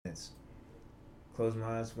Close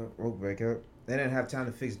my eyes, woke back up. They didn't have time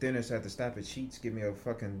to fix dinner, so I had to stop at Sheetz, get me a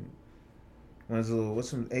fucking one of those little, what's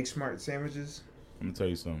some Egg Smart sandwiches? I'm gonna tell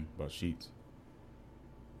you something about Sheetz.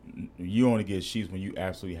 You only get Sheetz when you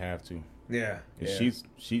absolutely have to. Yeah. Sheetz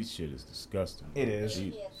shit is disgusting. It is.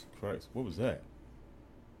 Jesus Christ. What was that?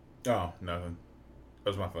 Oh, nothing. That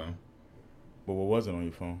was my phone. But what was it on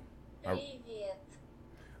your phone? I was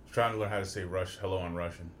trying to learn how to say hello in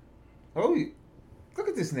Russian. Oh, look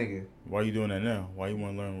at this nigga. Why are you doing that now? Why you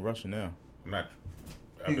want to learn Russian now? I'm not.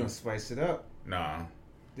 He gonna spice it up. Nah.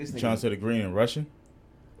 This you nigga trying to say the green in Russian?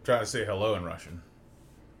 Trying to say hello in Russian.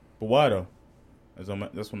 But why though?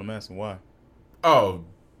 That's what I'm asking. Why? Oh,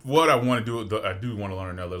 what I want to do, I do want to learn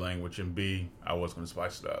another language, and B, I was going to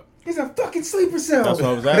spice it up. He's a fucking sleeper cell. That's what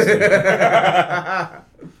I was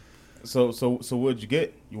asking. So what'd you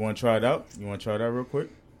get? You want to try it out? You want to try it out real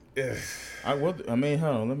quick? Yeah. Hold on.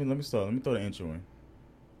 Let me start. Let me throw the intro in.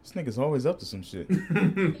 This nigga's always up to some shit.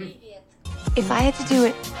 If I had to do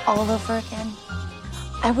it all over again,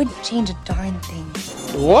 I wouldn't change a darn thing.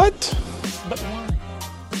 What? But why?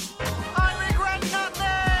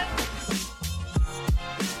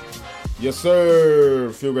 Yes,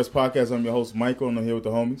 sir. Field Rest Podcast. I'm your host, Michael, and I'm here with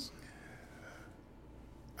the homies.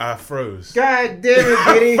 I froze. God damn it,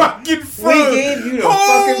 Diddy. I fucking froze. We gave you the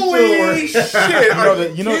fucking floor. Holy shit.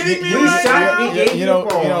 You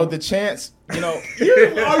know, the chance, Are you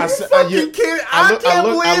fucking kidding? I can't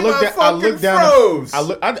believe I fucking froze.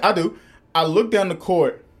 I looked down the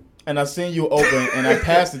court. And I seen you open, and I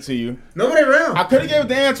passed it to you. Nobody around. I could have gave it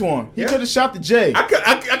to Antoine. He could have shot the J. I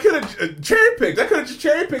could have cherry picked. I could have just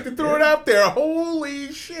cherry picked and threw it out there.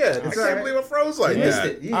 Holy shit! I can't believe I froze like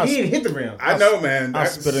that. He didn't hit the rim. I know, man. I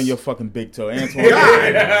spit on your fucking big toe, Antoine.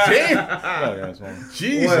 God damn!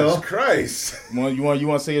 Jesus Christ! You want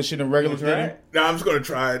to say your shit in regular Diddy? No, I'm just gonna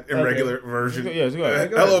try it in regular version. Yeah, go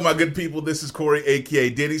ahead. Hello, my good people. This is Corey, aka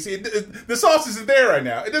Diddy. See, the sauce isn't there right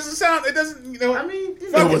now. It doesn't sound. It doesn't. You know. I mean,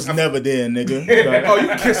 it was never there, nigga. Oh, you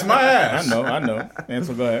can kiss my ass. I know.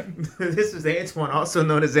 Ansel, go ahead. This is Antoine, also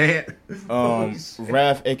known as Ant.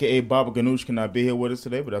 Raph, aka Baba Ganoush, cannot be here with us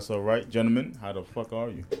today, but that's all right, gentlemen. How the fuck are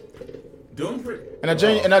you? Doing pretty. And I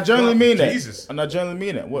genuinely mean that. Jesus. And I genuinely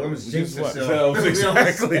mean that. What? Exactly.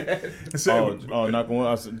 Not going.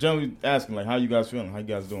 I was generally asking, like, how you guys feeling? How you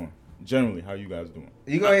guys doing? Generally, how you guys doing?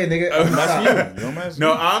 You go ahead, nigga. I'm asking you. I'm asking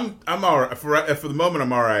No, you. I'm all right. For the moment,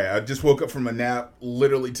 I'm all right. I just woke up from a nap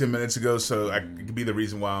literally 10 minutes ago, so it could be the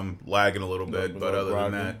reason why I'm lagging a little bit. But other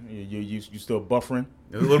than that, you still buffering?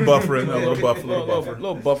 A little buffering, a little buffer.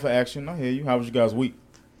 Little buffer action. I hear you. How was your guys' week?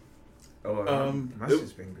 My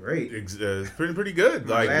shit's been great. It's pretty good.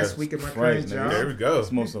 My last week of my current job. There we go. It's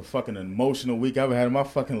the most fucking emotional week I've ever had in my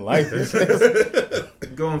fucking life.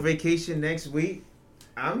 Go on vacation next week.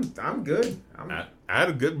 I'm good. I had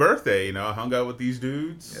a good birthday. You know, I hung out with these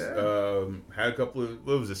dudes. Yeah. Had a couple of,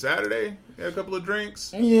 what was it, Saturday? Had a couple of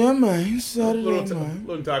drinks. Yeah, man. Saturday, A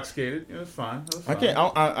little intoxicated. It was fine.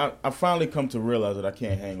 I finally come to realize that I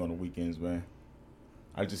can't hang on the weekends, man.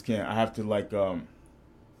 I just can't. I have to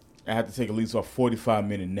I have to take at least a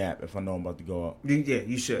 45-minute nap if I know I'm about to go out. Yeah,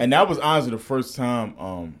 you should. And that was honestly the first time.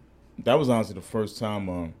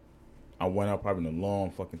 I went out probably in a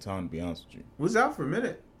long fucking time, to be honest with you. Was out for a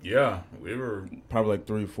minute. Yeah, we were probably like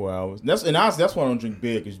 3 or 4 hours. Honestly, that's why I don't drink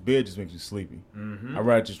beer, because beer just makes you sleepy. Mm-hmm. I'd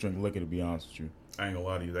rather just drink liquor, to be honest with you. I ain't gonna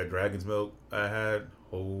lie to you. That dragon's milk I had,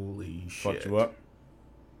 holy shit. Fucked you up?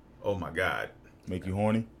 Oh my God. Make you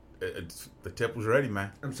horny? The tip was ready,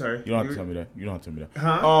 man. I'm sorry. You don't have to tell me that. You don't have to tell me that.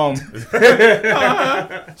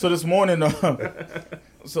 Huh? So this morning,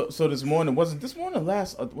 so this morning, was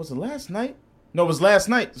it last night? No, it was last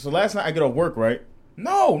night. So last night I get off work, right?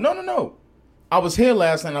 No. I was here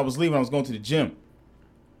last night and I was leaving. I was going to the gym.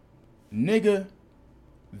 Nigga,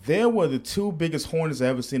 there were the 2 biggest hornets I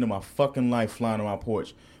ever seen in my fucking life flying on my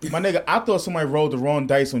porch. My nigga, I thought somebody rolled the wrong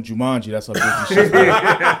dice on Jumanji. That's how big this shit is.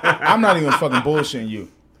 I'm not even fucking bullshitting you.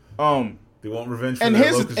 They want revenge for and their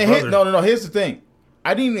here's locust the, brother. No. Here's the thing.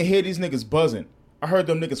 I didn't even hear these niggas buzzing. I heard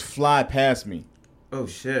them niggas fly past me. Oh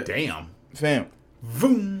shit! Damn, fam.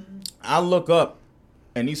 Vroom. I look up,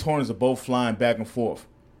 and these hornets are both flying back and forth.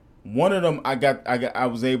 One of them, I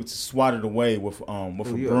was able to swat it away with a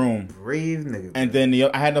broom. Brave nigga. And then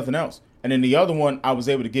I had nothing else. And then the other one, I was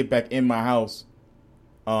able to get back in my house.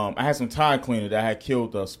 I had some tire cleaner that I had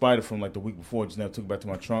killed a spider from like the week before. Just never took it back to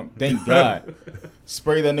my trunk. Thank God.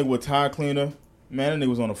 Sprayed that nigga with tire cleaner. Man, that nigga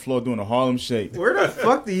was on the floor doing a Harlem Shake. Where the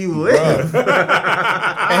fuck do you live?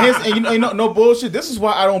 and no bullshit. This is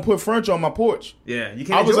why I don't put furniture on my porch. Yeah, you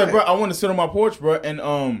can't. I was like, bro, I want to sit on my porch, bro, and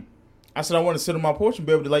I said I want to sit on my porch and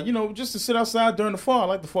be able to, like, you know, just to sit outside during the fall. I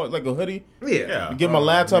like the fall, like a hoodie. Yeah. Get my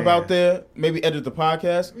laptop out there, maybe edit the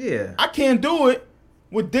podcast. Yeah. I can't do it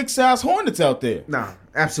with dick-sized hornets out there. Nah,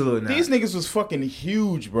 absolutely not. These niggas was fucking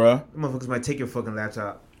huge, bruh. Motherfuckers might take your fucking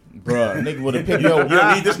laptop. Bruh, nigga would have picked me up. You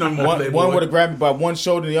don't need this no more. One would have grabbed me by one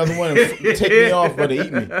shoulder, the other one and take me off, but they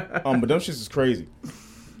eat me. But them shits is crazy.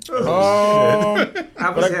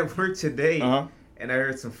 I was at work today, Uh-huh. and I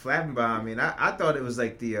heard some flapping behind me, and I thought it was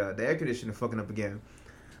like the air conditioner fucking up again.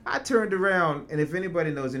 I turned around, and if anybody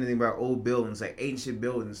knows anything about old buildings, like ancient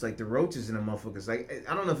buildings, like the roaches in the motherfuckers, like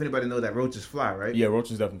I don't know if anybody know that roaches fly, right? Yeah,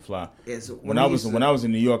 roaches definitely fly. Yeah, so When I was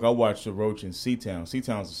in New York, I watched a roach in Seatown.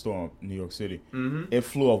 Seatown's a store in New York City. Mm-hmm. It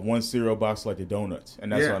flew off one cereal box like the donuts,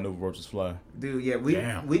 and that's Yeah. how I knew roaches fly. Dude, yeah,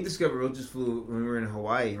 we discovered roaches flew when we were in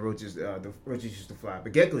Hawaii, and roaches, the roaches used to fly,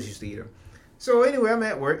 but geckos used to eat them. So anyway, I'm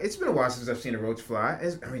at work. It's been a while since I've seen a roach fly.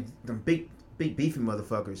 Them big beefy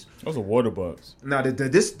motherfuckers. Those are water bugs. No,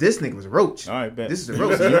 this nigga was a roach. All right, bet. This is a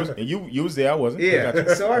roach. And you was there, I wasn't.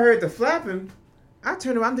 Yeah. So I heard the flapping. I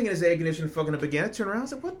turned around. I'm thinking it's the air conditioner fucking up again. I turned around. I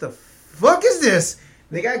was like, what the fuck is this?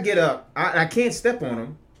 Nigga, I get up. I can't step on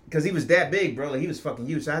him because he was that big, bro. Like, he was fucking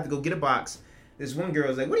huge. So I had to go get a box. This one girl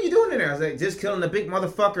was like, what are you doing in there? I was like, just killing the big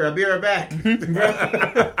motherfucker. I'll be right back.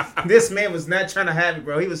 Bro. This man was not trying to have it,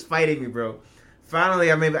 bro. He was fighting me, bro.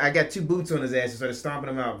 Finally, I got 2 boots on his ass and started stomping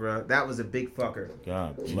him out, bro. That was a big fucker.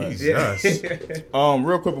 God bless. Jesus.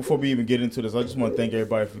 Real quick before we even get into this, I just want to thank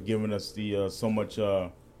everybody for giving us the so much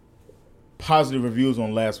positive reviews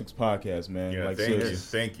on last week's podcast, man. Yeah, like,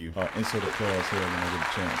 thank you. Insert applause here when I get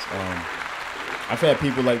a chance. I've had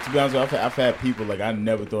people, like, to be honest with you, I've had people, like, I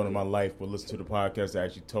never thought in my life would listen to the podcast that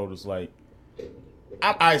actually told us, like,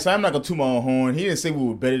 so I'm not going to toot my own horn. He didn't say we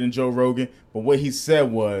were better than Joe Rogan, but what he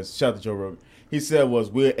said was, shout out to Joe Rogan, he said was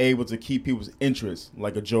we're able to keep people's interest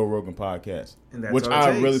like a Joe Rogan podcast, which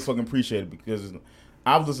I really fucking appreciated because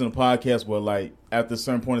I've listened to podcasts where, like, after a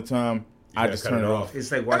certain point in time, I just turn it off.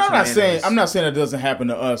 It's like watching I'm not saying that doesn't happen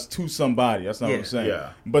to us, to somebody. That's not what I'm saying.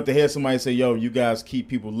 Yeah. But to hear somebody say, yo, you guys keep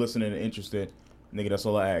people listening and interested, nigga, that's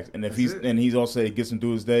all I ask. And if he's also it gets him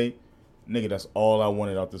through his day, nigga, that's all I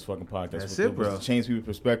wanted out this fucking podcast. That's it, bro. To change people's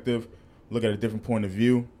perspective, look at a different point of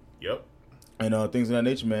view. Yep. And things of that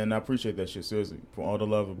nature, man. I appreciate that shit, seriously, for all the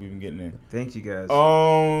love that we've been getting in. Thank you, guys.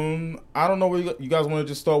 I don't know where you guys want to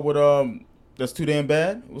just start with. That's Too Damn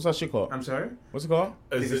Bad. What's that shit called? I'm sorry? What's it called?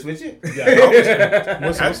 Did you switch it? Yeah.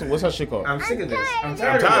 What's that shit called? I'm sick of this. I'm I'm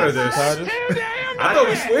tired of this. Tired of this? I thought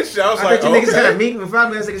we switched. I was I like, thought you niggas had a okay. meeting with 5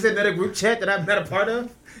 minutes. Like I said, another group chat that I'm not a part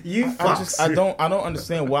of. You fucks. I don't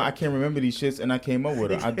understand why I can't remember these shits and I came up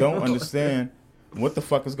with it. I don't understand what the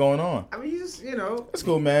fuck is going on. I mean, you just, It's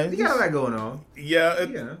cool, man. you got a lot going on. Yeah.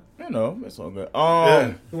 It's all good.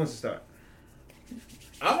 Yeah. Who wants to start?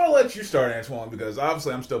 I'm gonna let you start, Antoine, because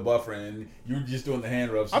obviously I'm still buffering and you're just doing the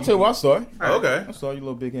hand rubs. I'll tell you what, I'll start. Okay. I'll start, you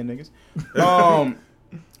little big head niggas.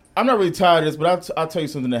 I'm not really tired of this, but I'll tell you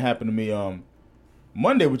something that happened to me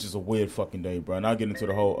Monday, which is a weird fucking day, bro. And I'll get into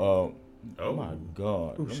the whole oh my god.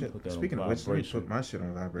 Oh, Let me shit. put that Speaking on of which, let me vibration. put my shit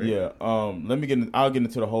on vibrate. Yeah, I'll get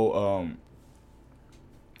into the whole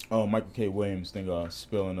Michael K. Williams thing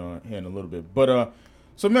spilling here in a little bit. But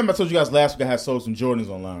so remember I told you guys last week I had sold some Jordans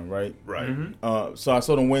online, right? Right. Mm-hmm. So I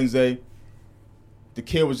sold them Wednesday. The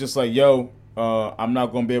kid was just like, yo, I'm not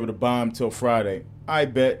gonna be able to buy them till Friday. I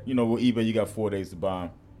bet, with eBay you got 4 days to buy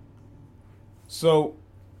them. So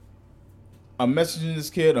I'm messaging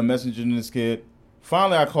this kid.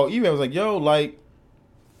 Finally I called eBay. I was like, yo, like,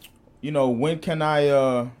 when can I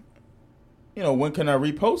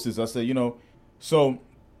repost this? I said, so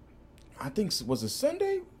I think, was it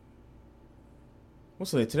Sunday?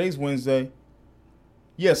 What's today? Today's Wednesday.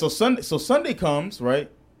 Yeah, so Sunday comes, right?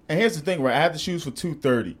 And here's the thing, right? I had the shoes for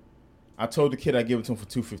 $230. I told the kid I'd give it to him for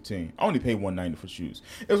 $215. I only paid $190 for shoes.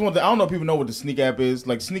 It was one thing. I don't know if people know what the Sneak app is.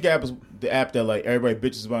 Like, Sneak app is the app that, like, everybody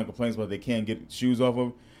bitches about and complains about they can't get shoes off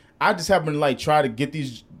of. I just happened to, like, try to get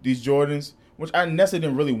these Jordans, which I necessarily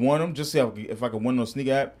didn't really want them, just to see if I could win on Sneak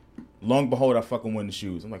app. Long behold, I fucking win the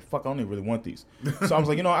shoes. I'm like, fuck, I don't even really want these. So I was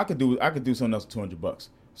like, I could do something else for $200.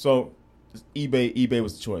 So eBay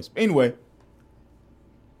was the choice. But anyway,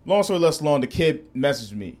 long story less long, the kid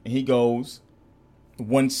messaged me and he goes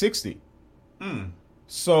 $160.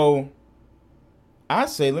 So I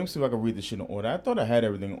say, let me see if I can read this shit in order. I thought I had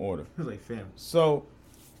everything in order. He was like, fam. So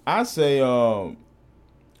I say,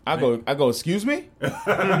 I go, excuse me?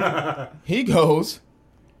 He goes,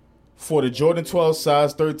 for the Jordan 12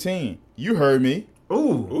 size 13. You heard me.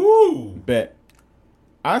 Ooh. Bet.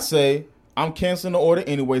 I say, I'm canceling the order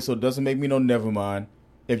anyway, so it doesn't make me no never mind.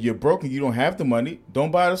 If you're broke and you don't have the money, don't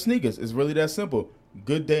buy the sneakers. It's really that simple.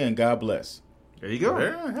 Good day and God bless. There you go.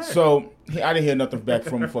 Yeah, hey. So I didn't hear nothing back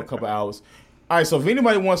from him for a couple hours. All right, so if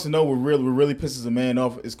anybody wants to know what really pisses a man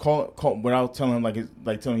off, is call without telling him like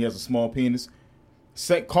telling him he has a small penis.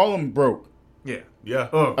 Call him broke. Yeah.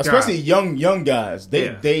 Oh, Especially God. young guys.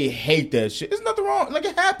 They hate that shit. There's nothing wrong. Like,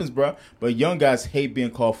 it happens, bro. But young guys hate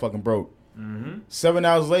being called fucking broke. 7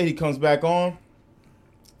 hours later, he comes back on.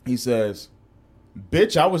 He says,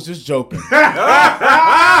 "Bitch, I was just joking. I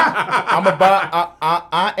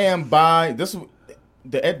am by this."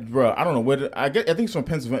 Bro, I don't know where. I think it's from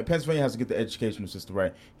Pennsylvania. Pennsylvania has to get the educational system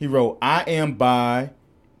right. He wrote, "I am by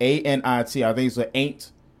ANIT." I think it's an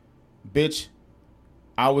ain't. Bitch,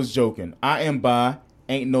 I was joking. I am by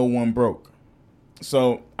ain't no one broke.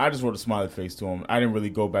 So I just wrote a smiley face to him. I didn't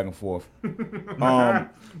really go back and forth.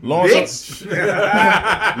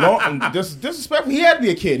 Disrespectful. He had to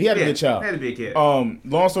be a kid. He had to be a child. Had to be a kid.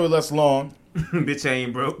 Long story less long. Bitch, I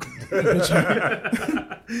ain't broke. Bitch,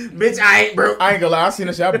 I ain't broke. I ain't gonna lie. I seen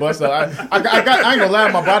that shit. I bust out. I ain't gonna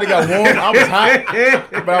lie. My body got warm. I was hot,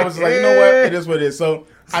 but I was like, you know what? It is what it is. So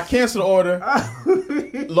I canceled the order.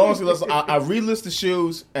 Long story less, I relisted the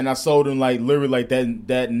shoes and I sold them like literally like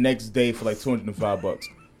that next day for like $205.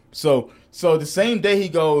 So the same day he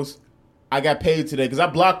goes, I got paid today because I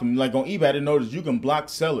blocked him. Like on eBay, I didn't notice you can block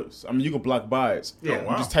sellers. I mean, you can block buyers. Yeah,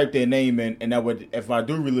 You just type their name in, and that way, if I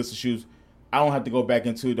do relist the shoes, I don't have to go back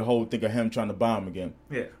into the whole thing of him trying to buy them again.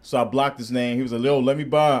 Yeah. So I blocked his name. He was like, "Yo, let me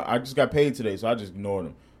buy. I just got paid today," so I just ignored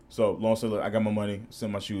him. So long story, look, I got my money.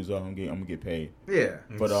 Send my shoes up. I'm gonna get paid. Yeah.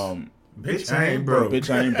 But Bitch, I ain't broke.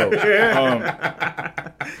 Bitch, I ain't broke.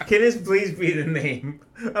 Can this please be the name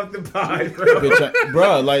of the pod, bro?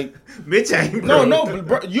 Bro, like, Bitch, I ain't broke. No,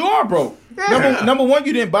 bro, you are broke. Yeah. Number one,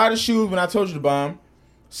 you didn't buy the shoes when I told you to buy them.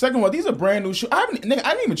 Second one, these are brand new shoes. I didn't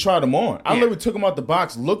even try them on. I literally took them out the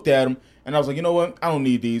box, looked at them, and I was like, you know what? I don't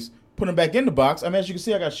need these. Put them back in the box. I mean, as you can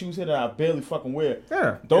see, I got shoes here that I barely fucking wear.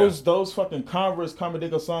 Yeah. Those fucking Converse,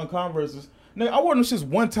 Commodore Song Converses. Nigga, I wore them shits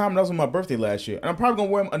one time, and that was on my birthday last year. And I'm probably going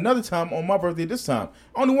to wear them another time on my birthday this time.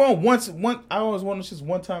 I only wore them once. I always wore them shits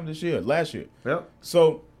one time last year. Yep.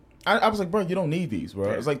 So I was like, bro, you don't need these,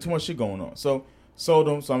 bro. It's like too much shit going on. So sold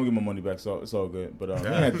them, so I'm going to get my money back. So it's all good. But he ain't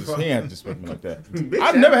had to disrespect me like that.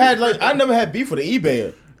 I never had beef with an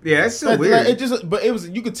eBayer. Yeah, it's so weird. But it was,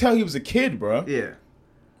 you could tell he was a kid, bro. Yeah.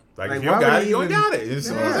 Like if you don't got it, you don't got it. It's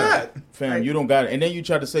that. Fam, you don't got it. And then you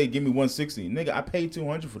try to say, give me $160. Nigga, I paid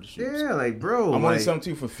 $200 for the shoes. Yeah, like, bro. I'm only selling to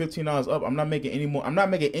you for $15 up. I'm not making any more. I'm not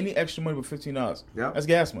making any extra money but $15. Yep. That's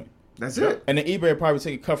gas money. That's it. And then eBay probably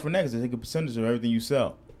take a cut from that because they take a percentage of everything you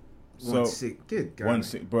sell. So, good God.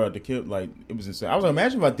 160, bro, the kid, like, it was insane. I was like,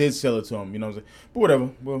 imagine if I did sell it to him, you know what I'm saying? But whatever.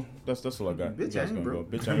 Well, that's all I got. Bitch, I ain't broke.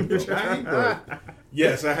 Bitch, I ain't broke. I ain't broke.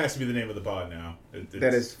 Yes, that has to be the name of the pod now.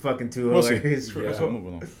 That is fucking too We'll see. hilarious. Yeah, so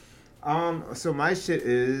moving on. So my shit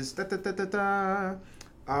is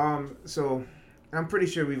so I'm pretty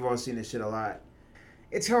sure we've all seen this shit a lot.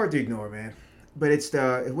 It's hard to ignore, man. But it's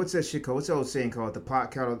what's that shit called? What's the old saying called? The pot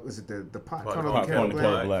kettle, was it the pot kettle on kettle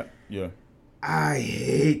black? Yeah. I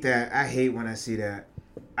hate that. I hate when I see that.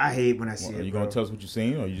 I hate when I see it. Are you gonna tell us what you're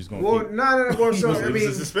seeing, or are you just gonna? Well, no. Well, so I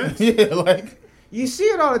mean, suspense. Yeah, like you see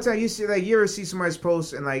it all the time. You see, like, you ever see somebody's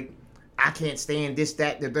post and like, I can't stand this,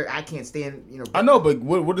 that, I can't stand, you know. I know, but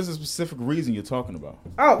what is the specific reason you're talking about?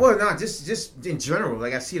 Oh well, no, just in general.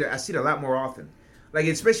 Like I see it a lot more often. Like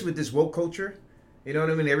especially with this woke culture. You know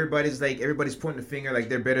what I mean? Everybody's pointing the finger like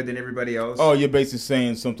they're better than everybody else. Oh, you're basically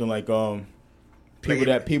saying something like people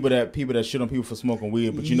that shit on people for smoking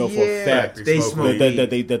weed, but you know for a fact they smoke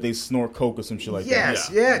that they snort coke or some shit like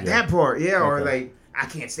that. Yes, that part. Yeah, or like, I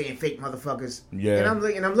can't stand fake motherfuckers. Yeah. And I'm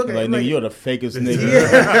looking like, at nigga, you're the fakest nigga.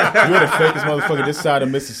 You're the fakest motherfucker this side of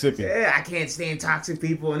Mississippi. Yeah, I can't stand toxic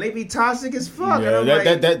people, and they be toxic as fuck. Yeah,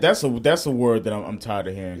 and I'm that's a word that I'm tired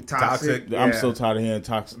of hearing. Toxic. Yeah. I'm so tired of hearing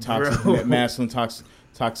toxic masculine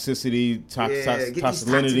toxicity,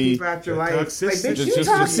 toxicity. Like, bitch, you just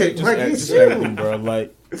toxic. Just like, everything, bro.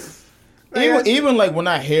 Like, even like when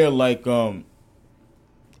I hear like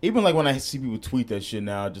even like when I see people tweet that shit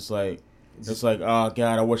now, just like. It's like, oh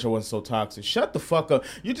God, I wish I wasn't so toxic. Shut the fuck up.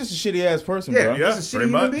 You're just a shitty ass person, bro. Yeah, just a shitty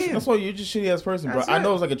human being. That's why you're just a shitty ass person, bro. That's I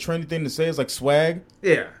know it's like a trendy thing to say. It's like swag.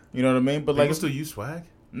 Yeah. You know what I mean? But People like, still use swag?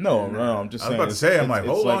 No, I'm just saying. I was about to say, I'm like,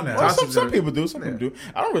 hold on now. Well, some people do. Some people do.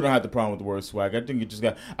 I don't really have the problem with the word swag. I think it just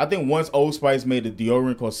got. I think once Old Spice made a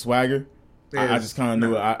deodorant called Swagger, I just kind of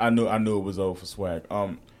knew. I knew it was over for swag.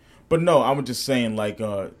 But no, I'm just saying, like,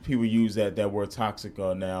 people use that word toxic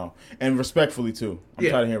now, and respectfully too. I'm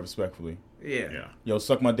tired of hearing respectfully. Yeah. Yo,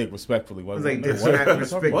 suck my dick respectfully. What? Like, that's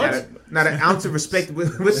not an ounce of respect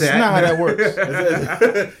with that. That's not how that works.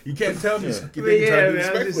 You can't tell me. I'm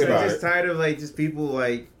just tired of like just people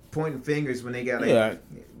like pointing fingers when they got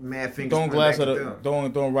mad fingers. Throwing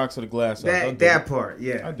rocks at the glass. That part,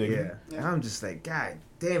 yeah. I dig it. I'm just like, God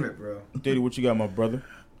damn it, bro. Diddy, what you got, my brother?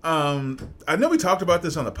 I know we talked about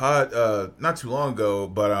this on the pod not too long ago,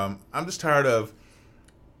 but I'm just tired of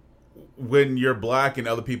when you're black and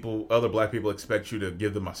other black people expect you to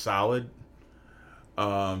give them a solid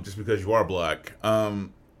just because you are black.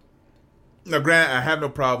 Now, granted, I have no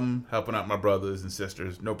problem helping out my brothers and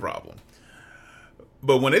sisters, no problem.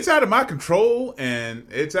 But when it's out of my control and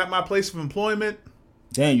it's at my place of employment,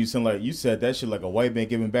 damn, you sound like you said that shit like a white man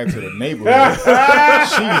giving back to the neighborhood.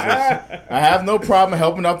 Jesus, I have no problem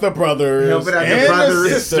helping out the brothers and the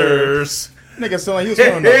sisters. Nigga sound like he was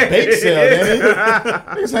on a bake sale, didn't he?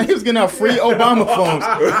 Nigga sound like he was getting out free Obama phones.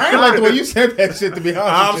 I ain't like the way you said that shit, to be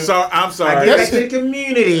honest. I'm sorry. Get back to the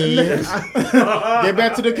community. Get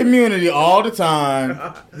back to the community all the time.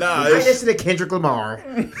 Nah, I listen to Kendrick Lamar.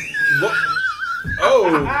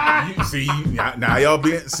 Now y'all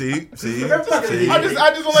being see. I just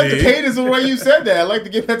don't like the cadence of the way you said that. I like to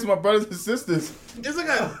get back to my brothers and sisters. It's just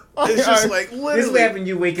like literally. This is what happens.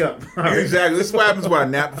 You wake up. Exactly. This is what happens when I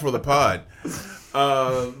nap before the pod.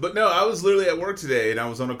 But no, I was literally at work today and I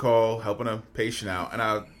was on a call helping a patient out,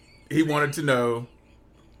 and he wanted to know.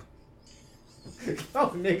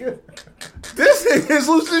 Oh, nigga. This nigga's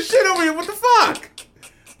losing his shit over here. What the fuck?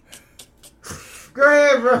 Go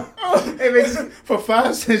ahead, bro. Hey, man, for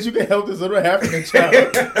 5 cents, you can help this little African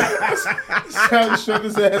child. Child, show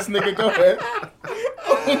this ass nigga. Go ahead.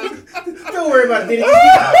 Don't worry about it, Diddy.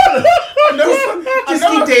 Just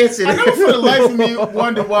keep dancing. I never for the life of me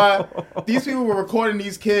wonder why these people were recording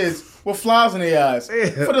these kids with flies in their eyes.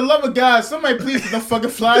 Yeah. For the love of God, somebody please put no fucking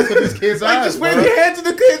flies in these kids' eyes. Just wave your hands in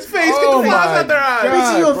the kids' face. Get the flies out their eyes.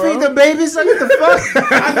 Bitch, you gonna feed the babies? Like, what the fuck?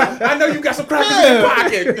 I know you got some crackers in your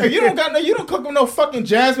pocket. You don't cook them no fucking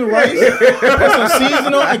jasmine rice. Put some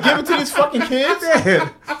seasoning on and give it to these fucking kids.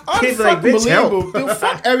 Kids like, bitch, help. Dude,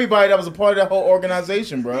 fuck everybody that was a part of that whole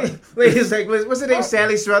organization, bro. Wait, it's like, what's her name?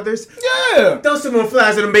 Sally Struthers? Yeah. Throw some more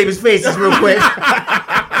flies in them babies' faces real quick.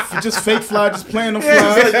 Just fake fly, just playing them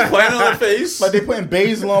flies. Playing on the face. Like they putting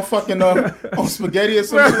basil on fucking on spaghetti or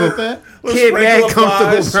something like that. Kid mad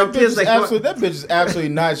comfortable, bro. That bitch is absolutely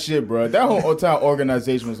not shit, bro. That whole entire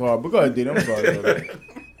organization was hard. But go ahead, Diddy. I'm sorry, brother.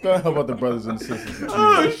 Go ahead, how about the brothers and sisters?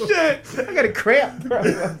 Oh, shit. I got a cramp, bro.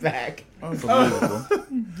 I'm back. Unbelievable.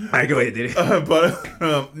 All right, go ahead, Diddy.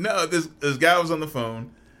 No, this guy was on the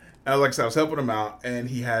phone. And like I said, I was helping him out, and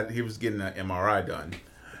he was getting an MRI done.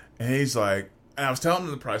 And he's like, and I was telling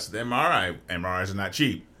him the price of the MRI. MRIs are not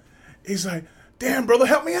cheap. He's like, damn, brother,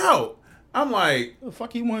 help me out. I'm like, what the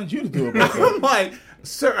fuck he wanted you to do about that? I'm like,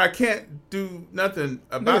 sir, I can't do nothing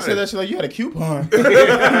about it. Said that shit like you had a coupon.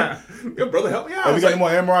 Yo, brother, help me out. Oh, we got any more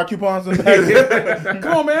MRI coupons in there?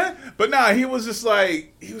 Come on, man. But nah, he was just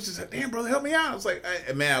like, damn, brother, help me out. I was like,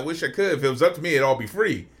 man, I wish I could. If it was up to me, it'd all be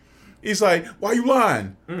free. He's like, why are you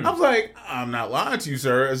lying? I was like, I'm not lying to you,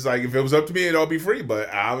 sir. It's like, if it was up to me, it'd all be free.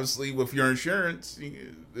 But obviously, with your insurance,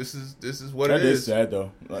 this is what it is. That is sad,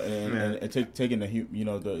 though. And taking the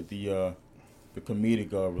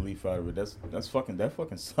comedic relief out of it, that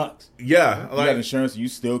fucking sucks. Yeah. You got insurance, and you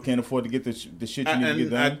still can't afford to get the shit you need to get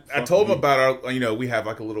done. I told him about our, we have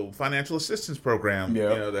like a little financial assistance program,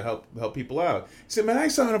 to help people out. He said, man, I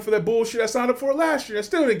ain't signed up for that bullshit. I signed up for it last year. I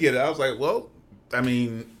still didn't get it. I was like, well, I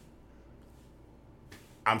mean,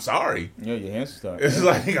 I'm sorry. Yeah, your hands start. It's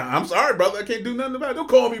like, I'm sorry, brother. I can't do nothing about it. Don't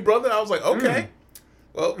call me brother. I was like, okay.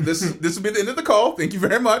 Well, this will be the end of the call. Thank you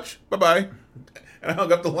very much. Bye-bye. And I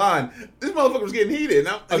hung up the line. This motherfucker was getting heated.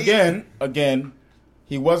 Again,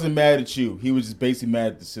 he wasn't mad at you. He was just basically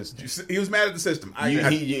mad at the system. He was mad at the system.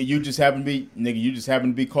 You just happened to be,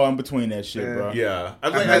 nigga, be caught in between that shit, bro. Yeah.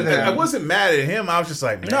 I wasn't mad at him. I was just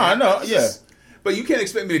like, man. No, I know. Yeah. But you can't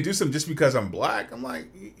expect me to do something just because I'm black. I'm like,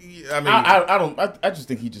 I mean, I just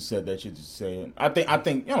think he just said that shit just saying. I think I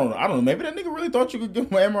don't know. Maybe that nigga really thought you could give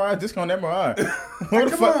him an MRI discount MRI. What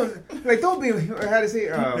the fuck? On. Like, don't be. How to say?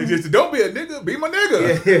 He just said, don't be a nigga. Be my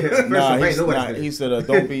nigga. Yeah. He said,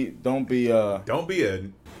 don't be. Don't be a. Don't be a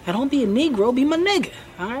Negro. Be my nigga.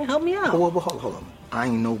 All right, help me out. Hold on. I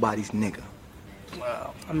ain't nobody's nigga.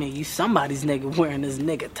 Well, I mean, you somebody's nigga wearing this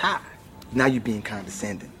nigga tie. Now you being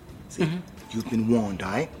condescending. See, you've been warned,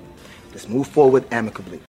 all right? Let's move forward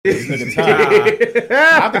amicably. This nigga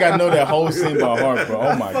tie. I think I know that whole scene by heart, bro.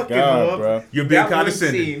 Oh my god, bro. You're being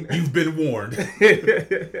condescending. You've been warned.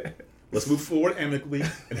 Let's move forward amicably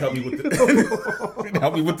and help me with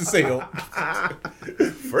the sale.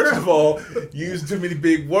 First of all, you use too many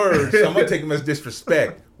big words, so I'm gonna take them as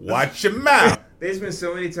disrespect. Watch your mouth. There's been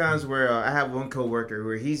so many times where I have one coworker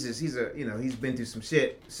where he's been through some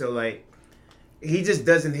shit. So like, he just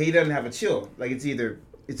doesn't. He doesn't have a chill. Like it's either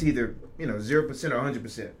 0% or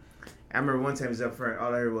 100%. I remember one time he was up front.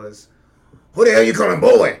 All I heard was, "Who the hell you calling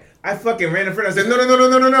boy?" I fucking ran in front. I said, "No." I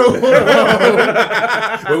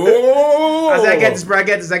said, "I got this, bro. I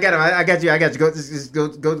got this. I got him. I got you. Go."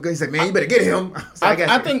 He said, "Man, you better get him."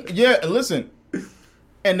 I think, yeah. Listen,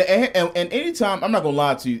 and anytime, I'm not gonna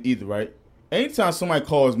lie to you either, right? Anytime somebody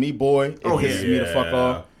calls me boy, it pisses me the fuck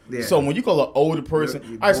off. Yeah. So when you call an older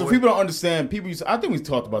person, all right. So people don't understand. I think we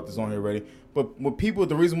talked about this on here already. But when people,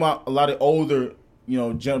 the reason why a lot of older,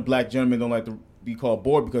 black gentlemen don't like to be called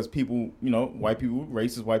boy because people, white people,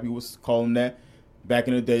 racist white people call them that. Back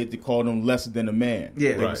in the day, they called them lesser than a man.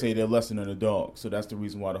 Yeah, they would say they're lesser than a dog. So that's the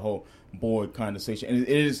reason why the whole boy conversation. And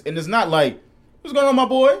it's not like, what's going on, my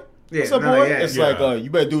boy? What's up, boy? Yeah, it's like, you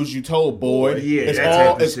better do as you told, boy.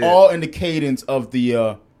 Yeah, it's all in the cadence of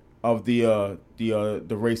the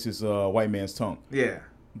racist white man's tongue. Yeah.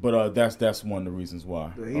 But that's one of the reasons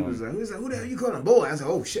why. He was like, who the hell you calling boy? I said,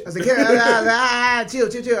 oh shit. I said, chill.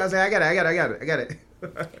 I said, I got it.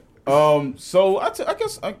 So I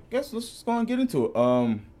guess let's just go and get into it.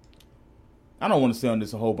 I don't want to stay on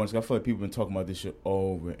this a whole bunch. I feel like people have been talking about this shit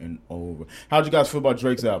over and over. How'd you guys feel about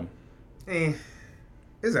Drake's album? It's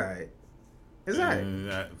alright.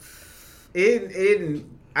 I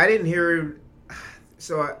didn't hear.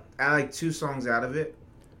 So I like 2 songs out of it.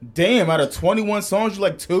 Damn, out of 21 songs, you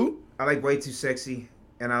like 2? I like Way Too Sexy,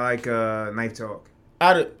 and I like Knife Talk.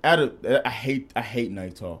 I hate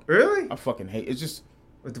Knife Talk. Really? I fucking hate. It's just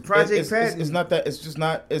with the Project Pat. It's not that. It's just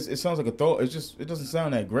not. It sounds like a thought. It doesn't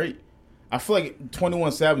sound that great. I feel like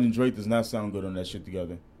 21 Savage and Drake does not sound good on that shit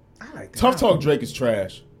together. I like that. Tough Talk Drake is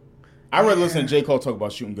trash. I rather listen to J. Cole talk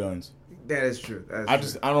about shooting guns. That is true. I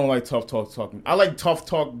don't like Tough Talk talking. I like Tough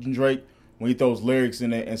Talk Drake when he throws lyrics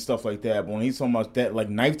in it and stuff like that. But when he's talking about that, like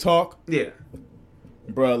Knife Talk, yeah,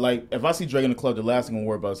 bro. Like if I see Drake in the club, the last thing I'm gonna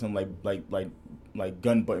worry about is him like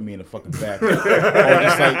gun butting me in the fucking back, or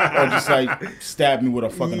just like stab me with a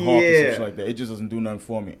fucking hawk or something like that. It just doesn't do nothing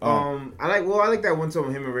for me. I like that one song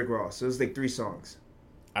with him and Rick Ross. So it's like 3 songs.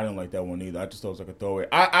 I didn't like that one either. I just thought it was like a throwaway.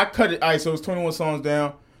 I cut it. All right, so it's 21 songs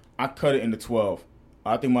down. I cut it into 12.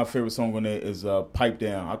 I think my favorite song on there is Pipe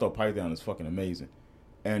Down. I thought Pipe Down is fucking amazing.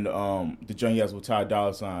 And the joint he has with Ty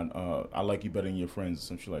Dolla $ign, I Like You Better Than Your Friends or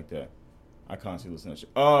some shit like that. I constantly listen to that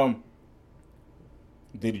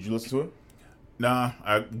shit. Did you listen to it? Nah,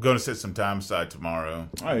 I'm going to set some time aside tomorrow.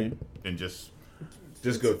 And just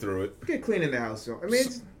go through it. Get clean in the house. So. I mean,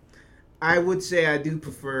 I would say I do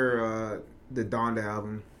prefer the Donda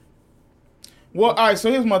album. Well, all right. So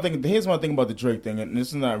here's my thing. Here's my thing about the Drake thing, and this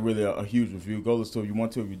is not really a huge review. Go listen to it if you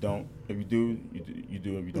want to. If you don't, if you do, you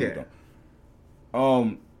do. If you don't, you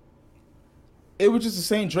don't. It was just the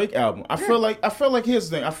same Drake album. I feel like here's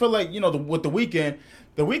the thing. I feel like with the Weeknd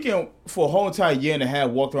for a whole entire year and a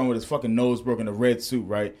half walked around with his fucking nose broken, a red suit.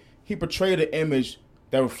 Right? He portrayed an image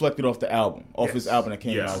that reflected off the album, his album that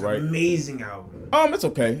came out. Right? Amazing album. It's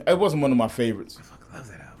okay. It wasn't one of my favorites. I fucking love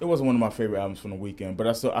that album. It wasn't one of my favorite albums from the Weeknd, but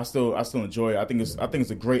I still enjoy it. I think it's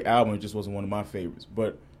a great album. It just wasn't one of my favorites.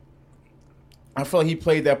 But I feel like he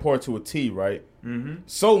played that part to a T, right? Mm-hmm.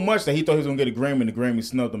 So much that he thought he was gonna get a Grammy, and the Grammy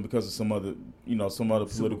snubbed him because of some other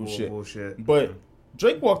political shit. Bullshit. But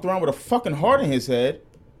Drake walked around with a fucking heart in his head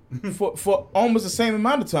for almost the same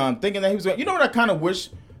amount of time, thinking that he was going. You know what I kind of wish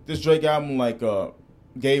this Drake album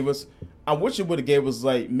gave us? I wish it would have gave us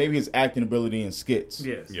maybe his acting ability in skits.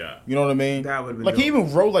 Yes. Yeah. You know what I mean? That would have been he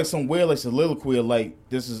even wrote some weird soliloquy of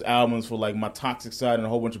this is albums for my toxic side and a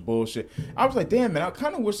whole bunch of bullshit. I was like, damn man, I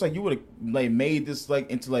kind of wish you would have made this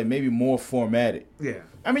into maybe more formatted. Yeah.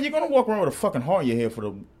 I mean, you're gonna walk around with a fucking heart in your head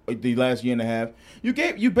for the last year and a half.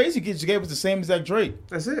 You basically just gave us the same exact Drake.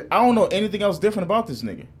 That's it. I don't know anything else different about this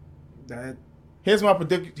nigga. Here's my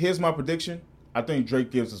prediction. I think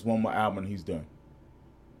Drake gives us one more album and he's done.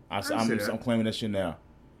 I'm claiming that shit now.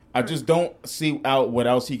 I just don't see what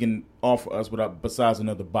else he can offer us besides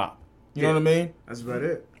another bop. You know what I mean? That's about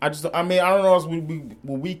it. I don't know else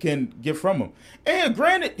what we can get from him. And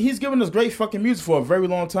granted, he's given us great fucking music for a very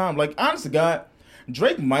long time. Honest to God,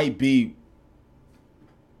 Drake might be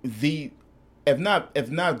if not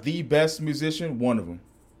the best musician, one of them.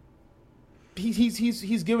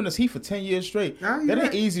 He's given us heat for 10 years straight. That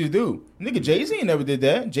ain't easy to do. Nigga, Jay-Z ain't never did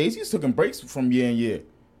that. Jay-Z's taking breaks from year and year.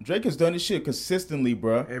 Drake has done this shit consistently,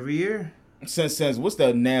 bro. Every year. Since what's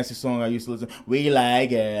that nasty song I used to listen to? We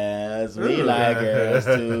like ass. We like ass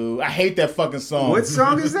too. I hate that fucking song. What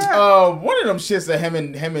song is that? One of them shits that him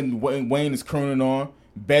and Wayne is crooning on.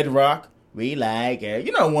 Bedrock. We like it.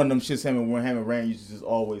 You know one of them shits him and Rand used to just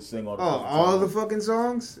always sing all the fucking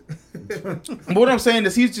songs. The fucking songs? But what I'm saying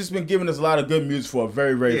is he's just been giving us a lot of good music for a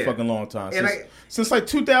very, very fucking long time. Since like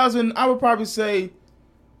 2000, I would probably say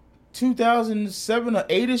 2007 or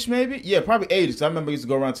 8-ish maybe. Yeah, probably 8-ish. I remember I used to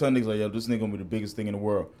go around telling niggas like, yo, this nigga gonna be the biggest thing in the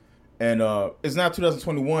world. And it's now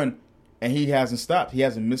 2021, and he hasn't stopped. He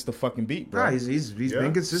hasn't missed a fucking beat, bro. Nah, he's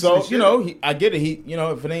been consistent. So, you know, I get it.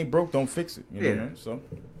 If it ain't broke, don't fix it. You know what I mean? So,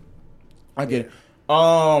 I get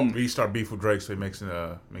it. We start beef with Drake, so he makes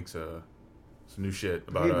some new shit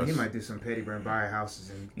about us. He might do some petty brand, buy houses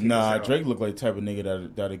and kick Nah, us out. Drake look like the type of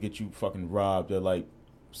nigga that'll get you fucking robbed at like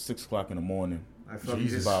 6 o'clock in the morning.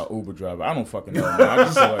 Jesus. By an Uber driver. I don't fucking know, man. I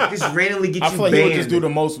just feel like, just randomly get you I feel like banned. he would just do the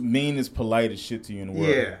most meanest, politest shit to you in the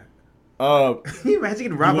world. Yeah. Can you imagine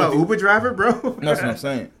getting robbed by an Uber driver, bro? That's what I'm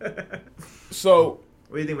saying. So,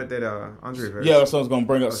 what do you think about that Andre verse? Yeah, that's what I was gonna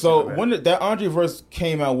bring up. So when that Andre verse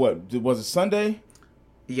came out, what was it? Sunday?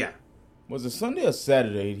 Yeah. Was it Sunday or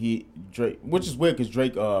Saturday? Drake, which is weird because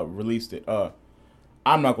Drake released it.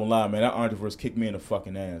 I'm not gonna lie, man. That Andre verse kicked me in the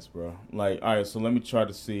fucking ass, bro. Like, all right, so let me try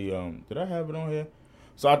to see. Did I have it on here?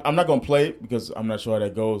 So I'm not gonna play it because I'm not sure how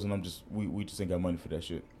that goes, and we just ain't got money for that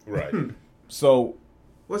shit. Right. So.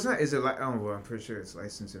 What's that? Is it like? Oh, well, I'm pretty sure it's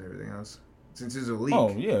licensed and everything else. Since it's a leak.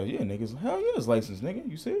 Oh yeah, niggas. Hell yeah, it's licensed, nigga.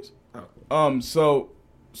 You serious? Oh. So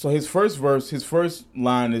his first verse, his first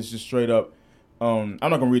line is just straight up. I'm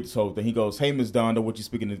not gonna read this whole thing. He goes, "Hey, Miss Donda," which he's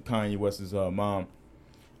speaking to Kanye West's mom.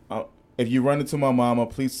 If you run into my mama,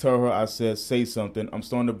 please tell her I said say something. I'm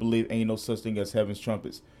starting to believe ain't no such thing as heaven's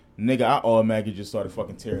trumpets. Nigga, I automatically just started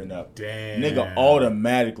fucking tearing up. Damn. Nigga,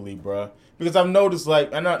 automatically, bruh. Because I've noticed,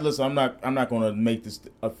 like, I'm not gonna make this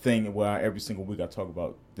a thing where every single week I talk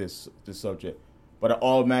about this subject. But I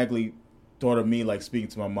automatically thought of me like speaking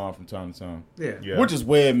to my mom from time to time. Yeah. Which is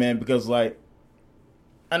weird, man, because like,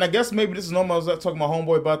 and I guess maybe this is normal. I was talking to my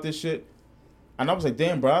homeboy about this shit, and I was like,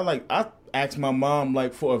 damn, bro, I asked my mom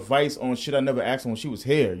like for advice on shit I never asked her when she was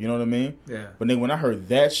here. You know what I mean? Yeah. But then when I heard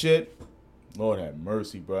that shit, Lord have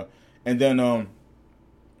mercy, bro. And then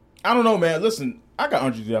I don't know, man. Listen, I got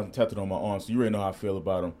Andre 3000 tattooed on my arm, so you already know how I feel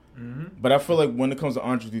about him. Mm-hmm. But I feel like when it comes to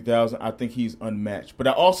Andre 3000, I think he's unmatched. But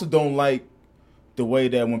I also don't like the way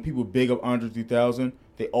that when people big up Andre 3000,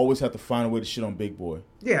 they always have to find a way to shit on Big Boy.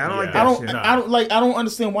 Yeah, I don't like that shit. I don't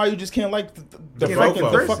understand why you just can't like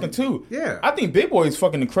the fucking two. Yeah. I think Big Boy is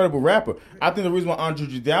fucking incredible rapper. I think the reason why Andre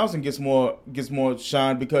 3000 gets more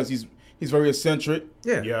shine because he's very eccentric.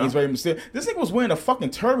 Yeah. He's very mysterious. This nigga was wearing a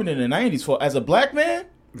fucking turban in the 90s as a black man.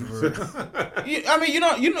 I mean, you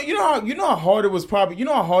know how hard it was probably. You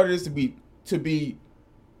know how hard it is to be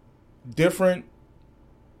different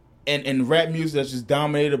and rap music that's just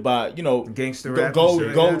dominated by gangster rap,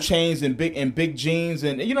 gold chains and big jeans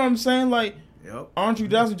and you know what I'm saying. Like, Andre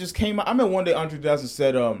 3000 just came out. I remember one day Andre 3000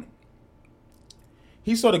 said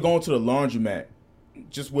he started going to the laundromat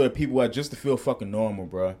just where people had just to feel fucking normal,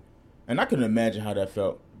 bro. And I couldn't imagine how that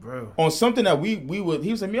felt, bro. On something that we would.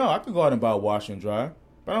 He was like, yo, I could go out and buy a wash and dry.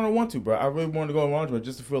 But I don't want to, bro. I really want to go to laundromat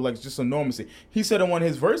just to feel like it's just some normalcy. He said in one of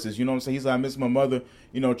his verses, you know what I'm saying? He's like, I miss my mother,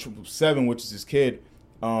 7, which is his kid.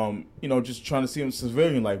 Just trying to see him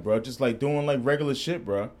civilian like, bro. Just like doing like regular shit,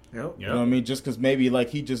 bro. Yep. You know what I mean? Just because maybe like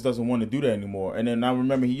he just doesn't want to do that anymore. And then I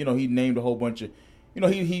remember he named a whole bunch of,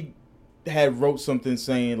 he had wrote something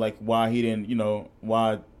saying like why he didn't,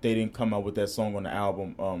 why they didn't come out with that song on the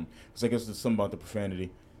album. Because I guess there's something about the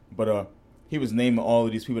profanity. But he was naming all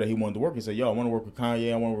of these people that he wanted to work with. He said, yo, I want to work with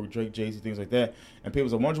Kanye, I want to work with Drake, Jay-Z, things like that. And people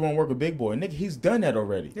said, why don't you want to work with Big Boy? Nigga, he's done that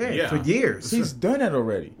already. Yeah, for years. He's done that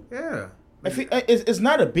already. Yeah. It's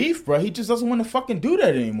not a beef, bro. He just doesn't want to fucking do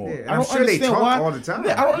that anymore. Yeah, I don't understand why all the time.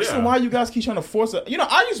 Yeah, I don't understand why you guys keep trying to force it.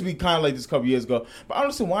 I used to be kind of like this a couple years ago, but I don't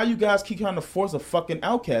understand why you guys keep trying to force a fucking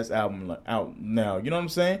Outkast album out now. You know what I'm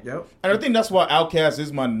saying? Yep. And I think that's why Outkast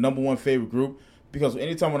is my number one favorite group. Because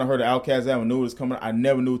anytime when I heard the Outkast album, I knew it was coming, I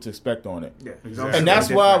never knew what to expect on it. Yeah, exactly. And that's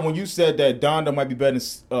why when you said that Donda might be better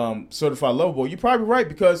than Certified Lover Boy, you're probably right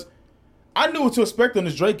because I knew what to expect on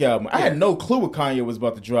this Drake album. I had no clue what Kanye was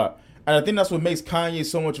about to drop. And I think that's what makes Kanye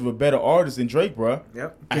so much of a better artist than Drake, bro.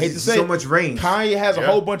 Yep. I hate to say so much range. Kanye has a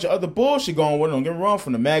whole bunch of other bullshit going with him. Don't get me wrong,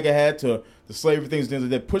 from the MAGA hat to the slavery things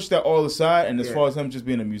that push that all aside. And as far as him just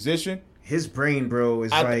being a musician, his brain, bro,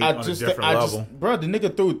 is on a different level. Bro, the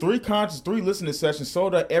nigga threw 3 concerts, 3 listening sessions,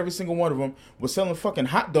 sold out every single one of them, was selling fucking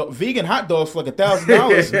vegan hot dogs for like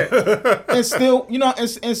 $1,000, and still,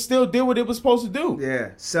 and still did what it was supposed to do.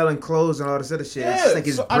 Yeah, selling clothes and all this other shit. Yeah, it's like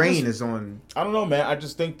his brain is on. I don't know, man. I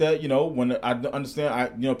just think that when I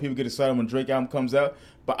understand, people get excited when Drake album comes out,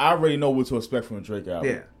 but I already know what to expect from a Drake album.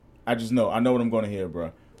 Yeah, I just know. I know what I'm going to hear,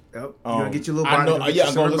 bro. Yep. You gonna get your little body.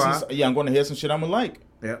 I'm going to hear some shit I'm gonna like.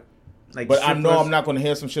 Yep. Like, but I shit know was- I'm not going to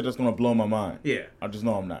hear some shit that's going to blow my mind. Yeah. I just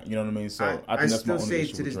know I'm not. You know what I mean? So I I think that's my still only say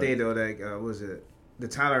issue to with this Drake. day though, like what was it? The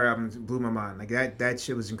Tyler album blew my mind. Like that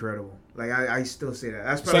shit was incredible. Like I still say that.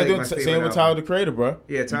 That's probably like, my favorite Same with album. Tyler the Creator, bro.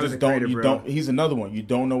 Yeah, Tyler you just the Creator, you bro. don't. He's another one. You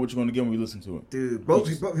don't know what you're going to get when you listen to it. Dude, both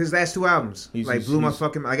his last two albums He's- blew my he's-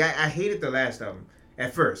 fucking. Like I hated the last album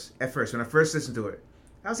at first. When I first listened to it,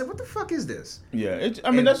 I was like, "What the fuck is this?" Yeah, I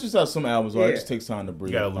mean And- that's just how some albums are. It Yeah. just takes time to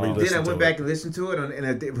breathe. You gotta re-listen. Then I Listen went to back and listened to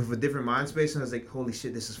it with a different mind space, and I was like, "Holy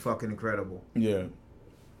shit, this is fucking incredible." Yeah.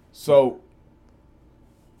 So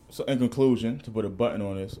in conclusion, to put a button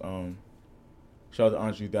on this, shout out to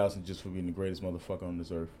Andre 3000 just for being the greatest motherfucker on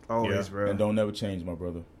this earth. Always, Yeah. bro. And don't never change, my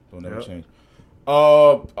brother. Don't never Yep. change.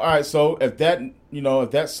 All right, so if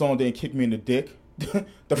that song didn't kick me in the dick,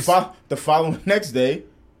 the following next day,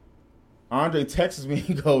 Andre texts me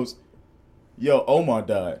and goes, "Yo, Omar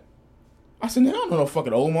died." I said, "Nigga, I don't know no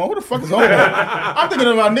fucking Omar. Who the fuck is Omar?" I'm thinking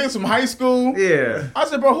about niggas from high school. Yeah. I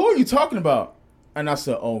said, "Bro, who are you talking about?" And I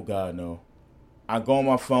said, "Oh God, no." I go on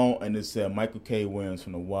my phone and it said Michael K. Williams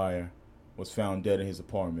from The Wire was found dead in his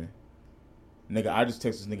apartment. Nigga, I just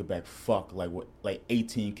texted this nigga back, fuck, like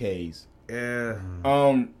 18 Ks. Yeah.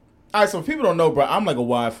 All right, so if people don't know, bro, I'm like a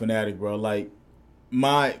Wire fanatic, bro. Like,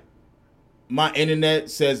 my internet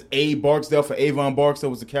says Abe Barksdale for Avon Barksdale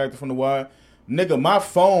was the character from The Wire. Nigga, my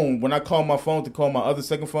phone, when I call my phone to call my other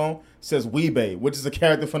second phone, says Weebay, which is a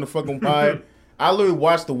character from The fucking Wire. I literally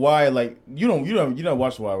watched The Wire, like, you don't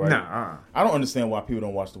watch The Wire, right? Nah. I don't understand why people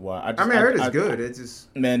don't watch The Wire. I heard it's good. It's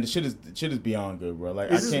just Man, the shit is beyond good, bro. Like,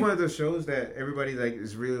 this is one of those shows that everybody like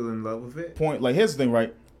is really in love with it. Point, like, here's the thing,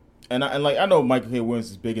 right? And I know Michael K. Williams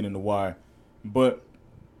is bigger than The Wire, but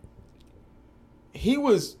he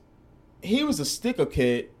was a sticker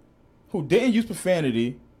kid who didn't use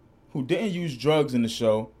profanity, who didn't use drugs in the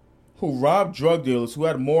show, who robbed drug dealers, who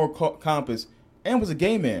had a moral compass, and was a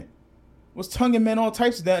gay man. Was tonguing men all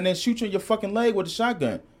types of that, and then shoot you in your fucking leg with a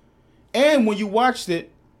shotgun. And when you watched it,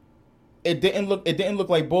 it didn't look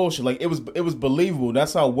like bullshit. Like it was believable.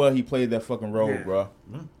 That's how well he played that fucking role, Yeah. bro.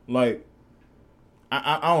 Like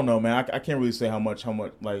I don't know, man. I can't really say how much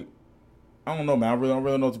like I don't know, man. I don't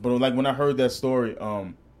really know. But like when I heard that story,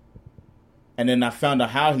 and then I found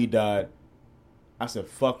out how he died, I said,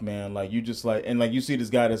 "Fuck, man!" Like you just like, and like you see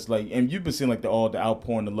this guy that's like, and you've been seeing like all the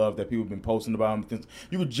outpouring of love that people have been posting about him.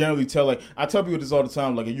 You could generally tell. Like I tell people this all the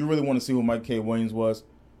time. Like if you really want to see who Mike K. Williams was,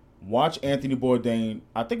 watch Anthony Bourdain.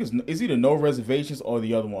 I think it's either No Reservations or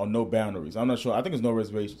the other one, or No Boundaries. I'm not sure. I think it's No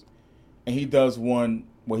Reservations, and he does one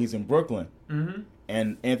where he's in Brooklyn,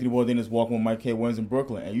 and Anthony Bourdain is walking with Mike K. Williams in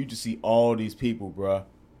Brooklyn, and you just see all these people, bruh,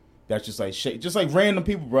 that's just like just like random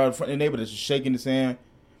people, bruh, in front of the neighbor that's just shaking his hand.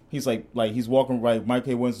 He's like he's walking right. Mike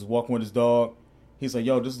K. Williams is walking with his dog. He's like,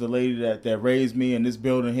 "Yo, this is the lady that raised me in this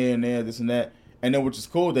building here and there, this and that." And then, which is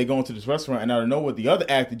cool, they go into this restaurant, and out of nowhere, the other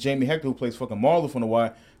actor, Jamie Hector, who plays fucking Marlo from The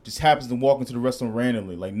Wire, just happens to walk into the restaurant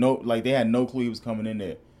randomly. Like they had no clue he was coming in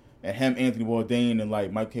there. And him, Anthony Bourdain, and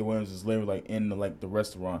like Mike K. Williams is literally like in the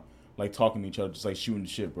restaurant, like talking to each other, just like shooting the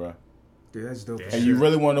shit, bro. Dude, that's dope. And you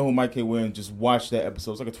really want to know who Mike K. Williams? Just watch that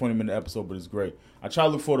episode. It's like a 20-minute episode, but it's great. I try to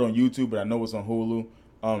look for it on YouTube, but I know it's on Hulu.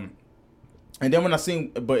 And then when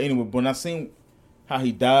I seen how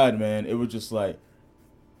he died, man, it was just like,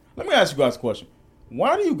 let me ask you guys a question.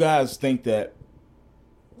 Why do you guys think that,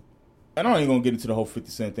 and I'm not even going to get into the whole 50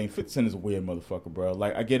 Cent thing. 50 Cent is a weird motherfucker, bro.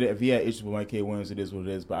 Like, I get it. If he had issues with Mike K. Williams, it is what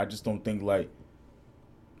it is. But I just don't think, like,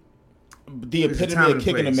 the There's a time epitome of and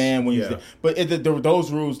kicking a place. man when he's Yeah. there. But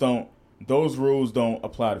those rules don't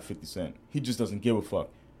apply to 50 Cent. He just doesn't give a fuck.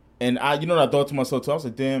 And I thought to myself, too. I was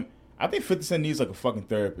like, damn, I think 50 Cent needs, like, a fucking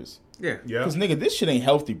therapist. Yeah. Because, nigga, this shit ain't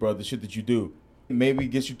healthy, bro, the shit that you do. Maybe it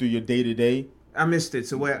gets you through your day-to-day. I missed it.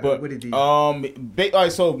 So what did he? All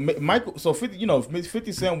right, so Michael, so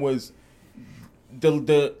 50 Cent was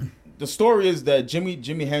the story is that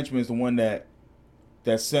Jimmy Henchman is the one that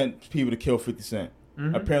sent people to kill 50 Cent.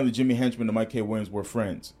 Mm-hmm. Apparently, Jimmy Henchman and Mike K. Williams were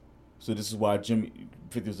friends, so this is why 50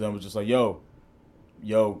 Cent was just like, yo,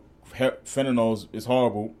 fentanyl is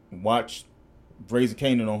horrible. Watch Raising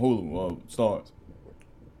Kanan on Hulu or Stars,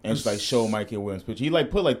 and just like show Mike K. Williams picture. He like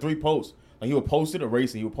put like 3 posts. Like he would post it,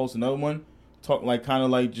 erase it. He would post another one, talk like kind of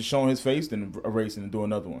like just showing his face, then erase it and do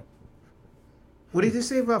another one. What did he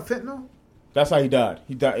say about fentanyl? That's how he died.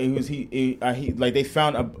 He died. He like they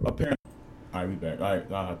found apparently. All right, we back. All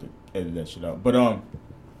right, I'll have to edit that shit out. But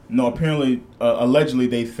no, apparently, allegedly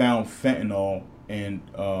they found fentanyl and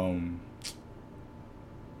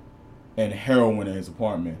heroin in his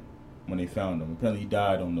apartment when they found him. Apparently, he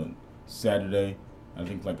died on the Saturday. I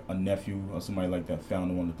think like a nephew or somebody like that found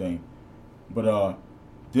him on the thing. But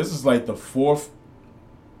this is like the 4th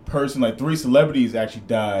person. Like 3 celebrities actually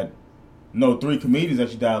died No, 3 comedians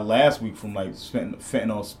actually died last week from like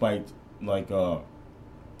fentanyl spiked like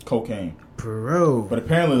cocaine. Bro. But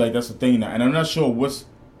apparently like that's the thing now, and I'm not sure what's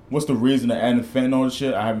the reason to add fentanyl and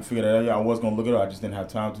shit. I haven't figured that out yet. I was gonna look it up. I just didn't have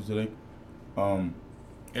time to today.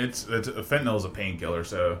 It's fentanyl is a painkiller,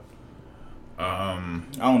 so I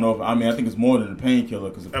don't know if I think it's more than a painkiller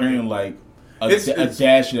because apparently like a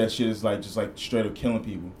dash of that shit is like just like straight up killing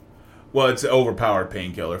people. Well, it's an overpowered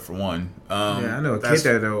painkiller for one. Yeah, I know a kid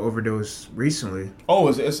that overdosed recently. Oh,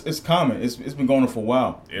 it's common. It's been going on for a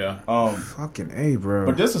while. Yeah. Fucking A, bro.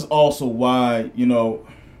 But this is also why, you know,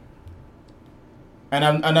 and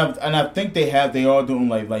I think they are doing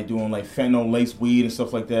like fentanyl laced weed and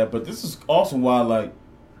stuff like that. But this is also why like,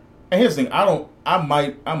 and here's the thing,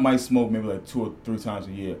 I might smoke maybe like 2 or 3 times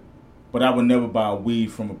a year. But I would never buy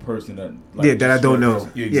weed from a person that that I don't know.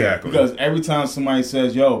 Yeah, exactly. Because every time somebody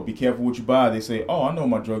says, "Yo, be careful what you buy," they say, "Oh, I know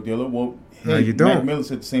my drug dealer." Well, hey, no, you don't. Mac Miller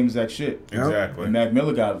said the same exact shit. Exactly. And Mac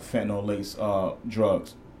Miller got fentanyl laced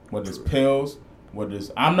drugs, whether it's pills, whether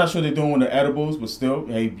it's I'm not sure they're doing with the edibles, but still,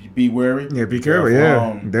 hey, be wary. Yeah, be careful.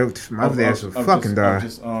 Yeah, my ass will fucking die.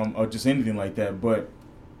 Or just anything like that, but.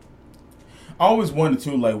 I always wondered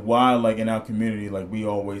too, like why, like in our community, like we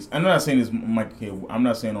always. I'm not saying this, I'm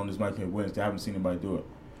not saying on this Michael K. Williams. I haven't seen anybody do it.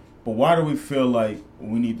 But why do we feel like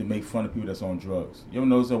we need to make fun of people that's on drugs? You ever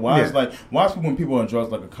notice that? Why is when people are on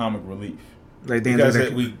drugs like a comic relief? Like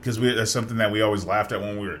because that's something that we always laughed at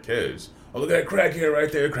when we were kids. Oh, look at that crackhead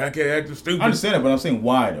right there, crackhead acting stupid. I understand that, but I'm saying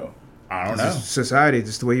why though? I don't know. Society,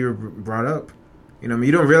 just the way you were brought up. You know, I mean,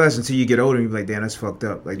 you don't realize until you get older and you're like, damn, that's fucked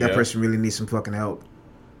up. Like that person really needs some fucking help.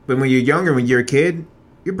 But when you're younger, when you're a kid,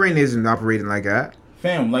 your brain isn't operating like that.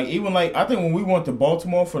 Fam, like even like I think when we went to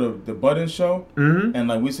Baltimore for the Buddin show, and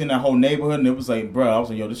like we seen that whole neighborhood, and it was like, bro, I was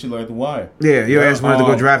like, yo, this shit look like The Wire. Yeah, your ass wanted to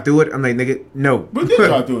go drive through it. I'm like, nigga, no. We did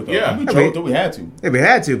drive through it though. Yeah, we drove through. We had to. Yeah, we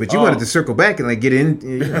had to, but you wanted to circle back and like get in.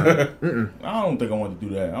 You know. I don't think I wanted to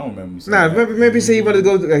do that. I don't remember. Maybe you say you wanted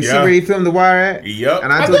to go see where he filmed The Wire at. Yep.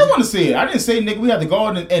 And I did want to see it. I didn't say, nigga, we had to go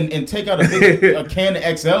out and take out a can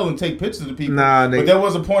of XL and take pictures of people. Nah, nigga. But there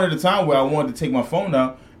was a point at the time where I wanted to take my phone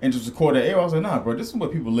out and just record that air. I was like, nah, bro, this is where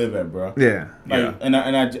people live at, bro. Yeah. Like, and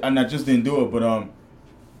I just didn't do it. But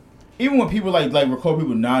even when people like record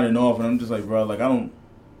people nodding off, and I'm just like, bro, like I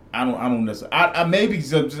don't necessarily. I maybe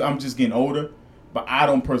I'm just getting older, but I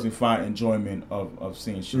don't personally find enjoyment of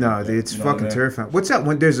seeing shit. No, like that. it's fucking terrifying. What's up?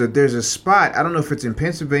 When there's a spot. I don't know if it's in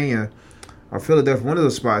Pennsylvania or Philadelphia. One of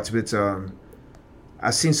those spots, but it's I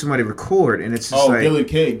seen somebody record, and it's just like... Gilly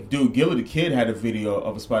Kid. Dude, Gilly the Kid had a video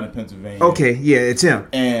of a spot in Pennsylvania. Okay, yeah, it's him.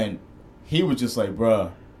 And he was just like, bruh,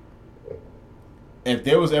 if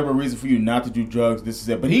there was ever a reason for you not to do drugs, this is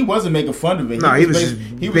it. But he wasn't making fun of it. No, he was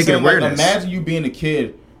saying, awareness. Like, imagine you being a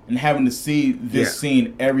kid and having to see this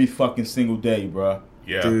scene every fucking single day, bruh.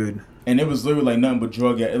 Yeah. Dude. And it was literally like nothing but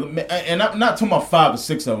drug. And I'm not talking about 5 or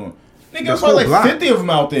 6 of them. Nigga, there's probably like 50 of them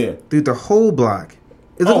out there. Dude, the whole block.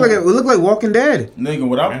 It looked like Walking Dead. Nigga,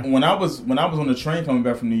 when I was on the train coming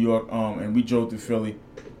back from New York, and we drove through Philly,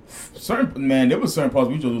 there was certain parts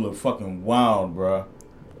we drove through look fucking wild, bro.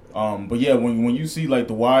 But yeah, when you see like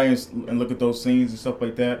The Wire and look at those scenes and stuff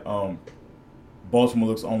like that, Baltimore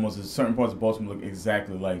looks certain parts of Baltimore look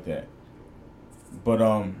exactly like that. But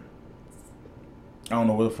I don't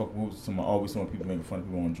know what the fuck was always some people making fun of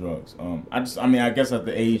people on drugs. I guess at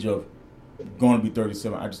the age of going to be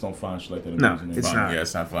 37, I just don't find shit like that amusing. No, it's not. Yeah,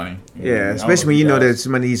 it's not funny. Yeah, especially when you know that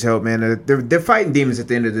somebody needs help, man. They're fighting demons at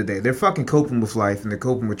the end of the day. They're fucking coping with life and they're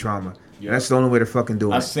coping with trauma. Yeah. That's the only way they're fucking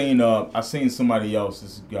doing it. I seen somebody else,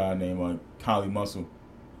 this guy named Kylie Muscle.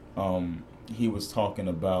 He was talking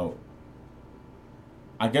about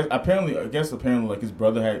I guess apparently like his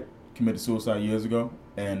brother had committed suicide years ago,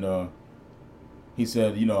 and he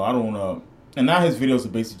said, you know, I don't want to. And now his videos are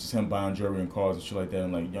basically just him buying jewelry and cars and shit like that,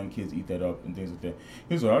 and like young kids eat that up and things like that.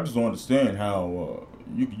 He's like, I just don't understand how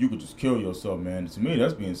you could just kill yourself, man. To me,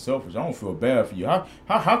 that's being selfish. I don't feel bad for you.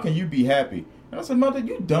 How can you be happy? And I said, mother,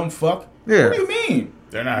 you dumb fuck. Yeah. What do you mean?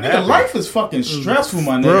 They're not nigga, happy. life is fucking stressful,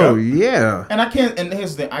 my nigga. Bro, yeah. And I can't. And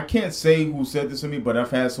here's the thing. I can't say who said this to me, but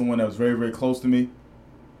I've had someone that was very, very close to me.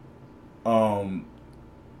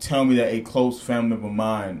 Tell me that a close family member of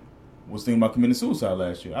mine was thinking about committing suicide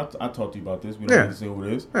last year. I talked to you about this. We don't need to say who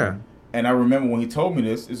it is. Yeah. And I remember when he told me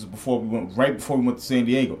this. This is right before we went to San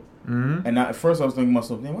Diego. Mm-hmm. And at first I was thinking to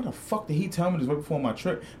myself, man, what the fuck did he tell me this right before my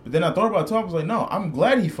trip? But then I thought about it. I was like, no, I'm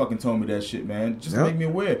glad he fucking told me that shit, man. Just to make me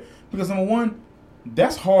aware. Because number one,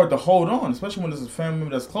 that's hard to hold on, especially when there's a family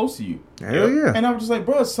member that's close to you. Hell yeah. And I was just like,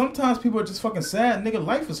 bro, sometimes people are just fucking sad. Nigga,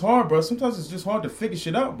 life is hard, bro. Sometimes it's just hard to figure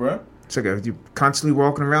shit out, bro. It's like you're constantly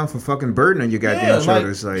walking around for fucking burden on your goddamn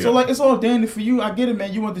shoulders. Like, so, like, it's all dandy for you. I get it,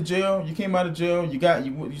 man. You went to jail. You came out of jail. You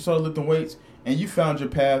started lifting weights, and you found your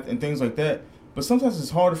path and things like that. But sometimes it's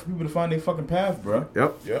harder for people to find their fucking path, bro.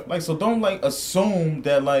 Yep. Like, so don't, like, assume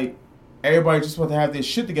that, like, everybody's just supposed to have their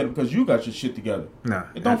shit together because you got your shit together. Nah.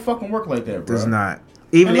 It don't fucking work like that, bro. It does not.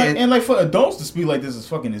 And for adults to speak like this is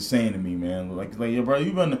fucking insane to me, man. Like, yeah, bro,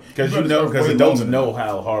 because adults know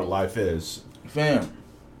how hard life is, fam.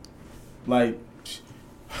 Like,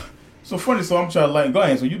 so funny. So I'm trying to like go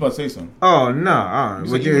ahead. So you about to say something? Oh no,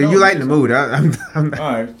 you lighten the mood. I'm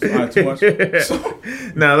all right, too much.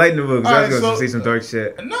 No, lighten the mood. I was going to say some dark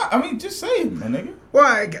shit. No, I mean just say it, my nigga. Well,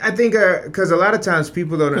 I think because a lot of times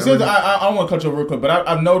people don't. I want to cut you real quick, but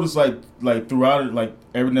I've noticed like throughout it, like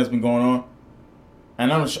everything that's been going on.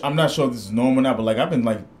 And I'm not sure if this is normal or not, but like I've been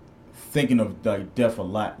like thinking of like death a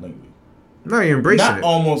lot lately. No, you're embracing it. Not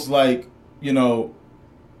almost like, you know,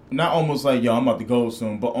 not almost like, yo, I'm about to go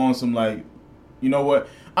soon, but on some like, you know what?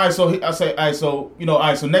 All right, so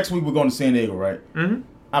next week we're going to San Diego, right? Mm-hmm.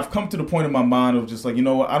 I've come to the point in my mind of just like, you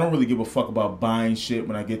know what? I don't really give a fuck about buying shit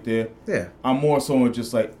when I get there. Yeah. I'm more so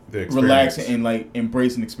just like relaxing and like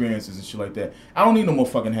embracing experiences and shit like that. I don't need no more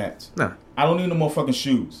fucking hats. Nah. I don't need no more fucking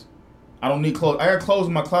shoes. I don't need clothes. I got clothes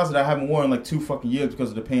in my closet I haven't worn in like 2 fucking years because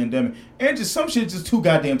of the pandemic. And just some shit just too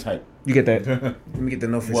goddamn tight. You get that? Let me get the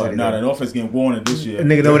North Face. What? Nah, the North Face getting worn in this year.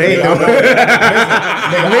 Nigga, no, it ain't.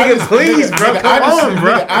 Nigga, please, bro. Come on,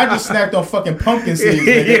 bro. I just snacked on fucking pumpkin seeds,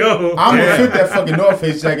 nigga. Yo, I'm gonna fit that fucking North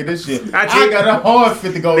Face jacket this year. I got a hard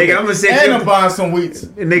fit to go. Nigga, I'm gonna set and you I'm buying some wheats.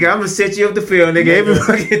 Nigga, I'm gonna set you up the field, nigga. Every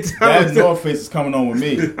fucking time. That North Face is coming on with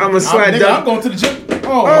me. I'm gonna slide I'm going to the gym.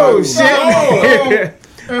 Oh shit.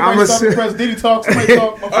 I'm gonna press Diddy talk. Somebody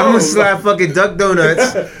talk. I'm gonna slide fucking duck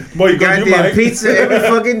donuts. Boy, you goddamn pizza every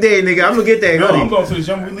fucking day, nigga. I'm gonna get that. No, I'm going to the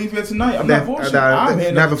gym. We leave here tonight. I'm not bullshit. I'm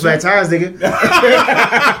heading up for flat tires, nigga.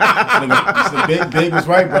 Nigga, Big was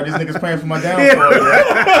right, bro. These niggas praying for my downfall. Big was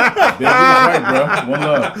right, bro. One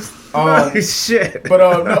love. Oh shit. But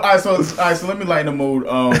no. All right. So let me lighten the mood.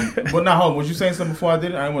 But now, hold on. Was you saying something before I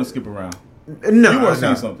did it? I didn't want to skip around. No, you were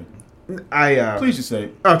saying something. Please just say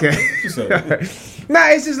it. Okay. Just say it. Nah,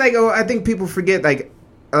 it's just like I think people forget like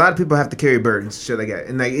a lot of people have to carry burdens, shit like that,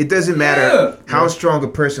 and like it doesn't matter how strong a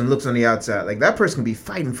person looks on the outside. Like that person can be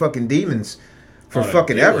fighting fucking demons for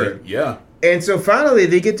fucking ever. Yeah. And so finally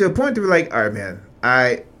they get to a point where they're like, all right, man,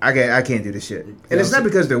 I can't do this shit. And it's not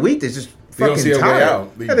because they're weak; they're just fucking tired.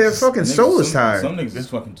 Yeah, their fucking soul is tired. Some niggas just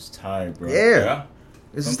fucking just tired, bro. Yeah.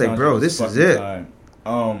 It's just like, bro, this is it. Tired.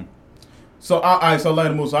 So I light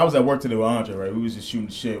the mood. So I was at work today with Andre, right? We was just shooting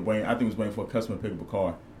shit. I think we was waiting for a customer to pick up a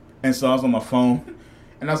car, and so I was on my phone,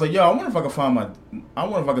 and I was like, "Yo, I wonder if I could find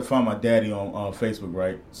my daddy on Facebook,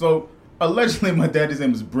 right?" So allegedly, my daddy's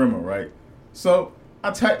name is Brimmer, right? So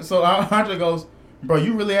Andre goes, "Bro,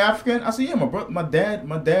 you really African?" I said, "Yeah, my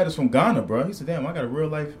dad is from Ghana, bro." He said, "Damn, I got a real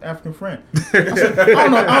life African friend." I said, I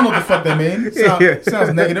don't know what the fuck that means.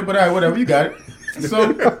 Sounds negative, but all right, whatever, you got it. So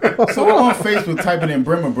we're on Facebook typing in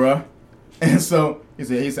Brimmer, bro. And so he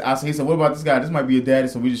said, what about this guy? This might be your daddy.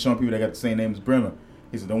 So we just showing people that got the same name as Brimmer.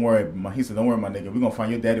 He said, don't worry, my nigga. We're gonna find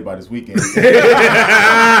your daddy by this weekend. And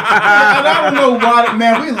I don't know why,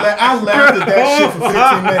 man. I laughed at that shit for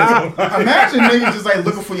 15 minutes. Imagine niggas just like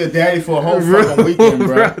looking for your daddy for a whole fucking weekend,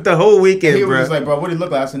 bro. The whole weekend, he bro. was just like, bro, what he look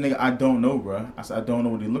like? I said, nigga, I don't know, bro. I said, I don't know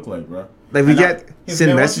what he look like, bro. Like we got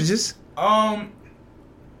send messages.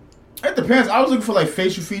 It depends. I was looking for like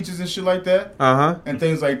facial features and shit like that, and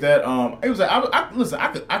things like that. It was like,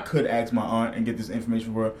 I could ask my aunt and get this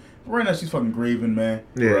information for her. But right now she's fucking grieving, man.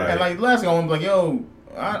 Yeah. Right. And like last thing I want to be like, yo,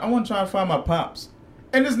 I want to try and find my pops.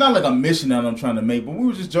 And it's not like a mission that I'm trying to make, but we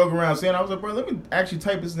were just joking around saying, I was like, bro, let me actually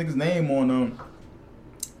type this nigga's name on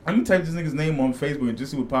Facebook and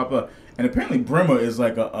just see what pop up. And apparently Brimmer is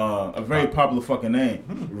like a very popular fucking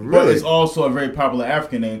name, really? But it's also a very popular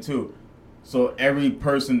African name too. So every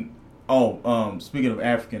person. Speaking of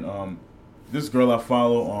African, this girl I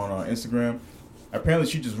follow on Instagram, apparently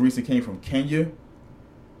she just recently came from Kenya.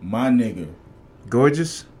 My nigga.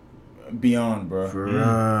 Gorgeous? Beyond, bro.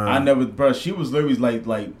 Bro, she was literally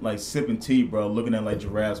like sipping tea, bro, looking at like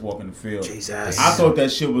giraffes walking the field. Jesus. I thought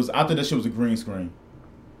that shit was a green screen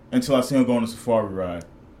until I seen her go on a safari ride.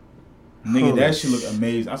 Nigga, Holy that shit looked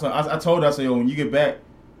amazing. I told her, I said, yo, when you get back,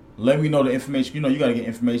 let me know the information. You know, you got to get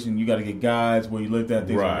information. You got to get guides where you lived at.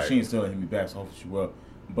 Things right. She ain't still hitting me back, so hopefully she will.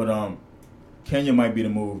 But Kenya might be the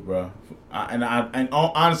move, bro.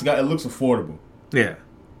 Honestly, God, it looks affordable. Yeah.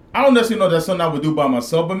 I don't necessarily know that's something I would do by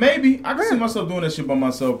myself, but maybe I can see myself doing that shit by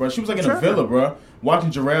myself, bro. She was like in a villa, bro,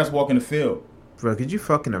 watching giraffes walk in the field. Bro, could you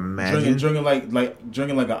fucking imagine? Drinking like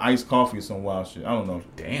an iced coffee or some wild shit. I don't know.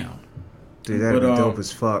 Damn. Dude, that'd be dope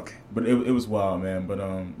as fuck. But it was wild, man. But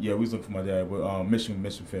yeah, we was looking for my dad. But mission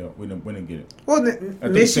failed. We didn't get it. Well, I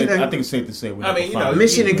think it's safe to say.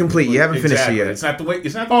 Mission incomplete. You haven't finished it yet. It's not the way.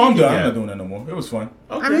 It's not. Oh, I'm done. I'm not doing that no more. It was fun.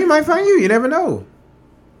 Okay. I mean, he might find you. You never know.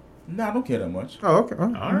 Nah, I don't care that much. Oh, okay. Oh, All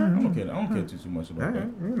right. I don't care too much all about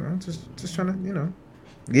right. that. You know, just trying to,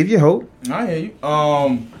 give you hope. I hear you.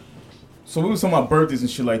 So we was talking about birthdays and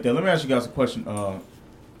shit like that. Let me ask you guys a question. Do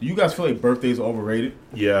you guys feel like birthdays are overrated?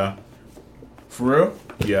 Yeah. For real?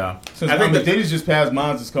 Yeah. Since I think the Diddy's just passed,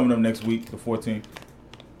 mine's is coming up next week, the 14th.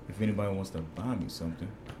 If anybody wants to buy me something,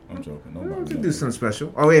 I'm joking. We can do something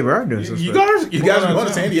special. Oh, yeah, we are doing something special. You guys are going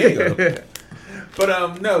to San Diego.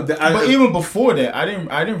 But no. But even before that, I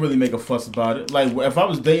didn't really make a fuss about it. Like if I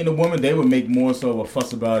was dating a woman, they would make more so of a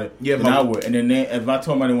fuss about it than I would. And then if I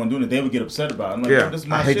told them I didn't want to do it, they would get upset about it. I'm like, yeah, this is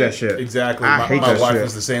my I hate shit. that shit. Exactly. My wife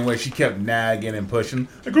was the same way. She kept nagging and pushing.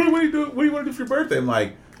 Like, what do you want to do for your birthday? I'm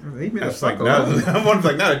like, not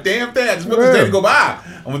a damn thing. I just want this day to go by.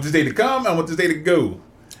 I want this day to come. I want this day to go.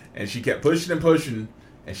 And she kept pushing and pushing,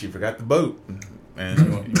 and she forgot the boat. And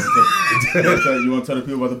you want to tell the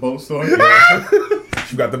people about the boat story?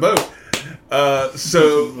 She got the boat.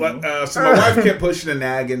 So my wife kept pushing and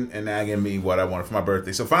nagging me what I wanted for my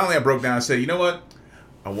birthday. So finally I broke down and said, you know what?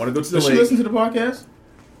 I want to go to the lake. Does she listen to the podcast?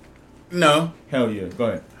 No. Hell yeah. Go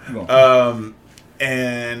ahead. Keep going.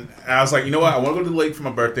 And I was like, you know what? I want to go to the lake for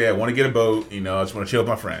my birthday. I want to get a boat. I just want to chill with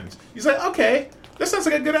my friends. He's like, okay, that sounds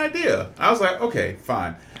like a good idea. I was like, okay,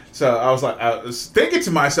 fine. So I was thinking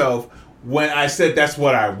to myself when I said that's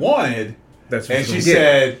what I wanted, and she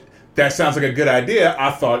said, that sounds like a good idea.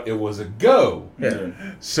 I thought it was a go. Yeah.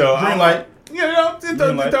 So Green light.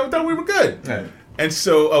 Thought we were good. Right. And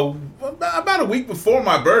so about a week before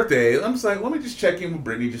my birthday, I'm just like, let me just check in with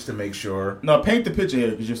Brittany just to make sure. No, paint the picture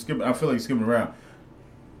here because you're skipping. I feel like you're skipping around.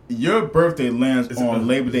 Your birthday lands on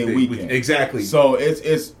Labor Day weekend. Exactly. So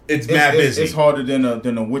it's mad busy. It's harder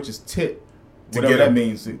than a witch's tit. Whatever that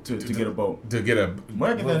means to get a boat. To get a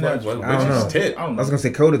witch's tit. I was gonna say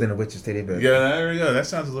colder than a witch's tit. But yeah, there we go. That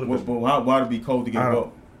sounds a little bit. But why would it be cold to get a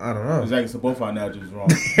boat? I don't know. Exactly. So both our analogies wrong.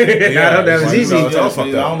 That was easy. I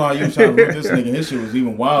don't know how you were trying to rip this nigga. His shit was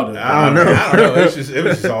even wilder. I don't know. It was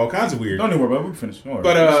just all kinds of weird. Don't even worry about it. We can finish.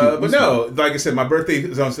 But no, like I said, my birthday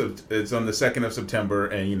is on the 2nd of September,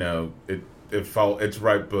 and it's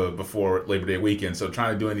right before Labor Day weekend. So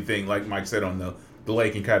trying to do anything like Mike said on the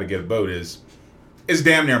lake and kind of get a boat is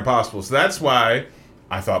damn near impossible. So that's why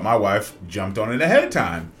I thought my wife jumped on it ahead of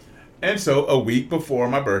time. And so a week before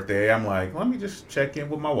my birthday, I'm like, let me just check in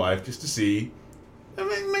with my wife just to see,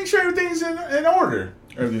 make sure everything's in order.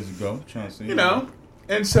 Everything's a go. Trying to see.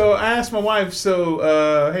 And so I asked my wife,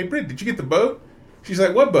 hey, Britt, did you get the boat? She's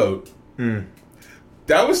like, what boat?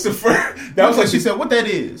 That was the first. That was like she said, what that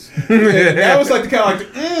is. That was like the kind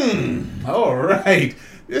of like, all right.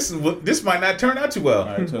 This might not turn out too well.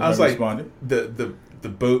 Right, I was like, the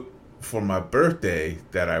boat for my birthday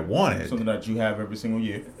that I wanted. Something that you have every single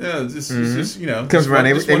year. Yeah, this is just, comes around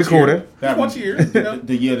every quarter. Once a year.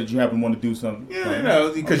 The year that you happen to want to do something. Yeah,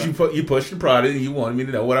 because you pushed and prodded and you wanted me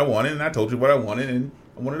to know what I wanted, and I told you what I wanted, and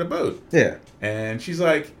I wanted a boat. Yeah. And she's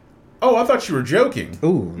like, oh, I thought you were joking.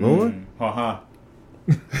 Ooh, Lord. Ha-ha.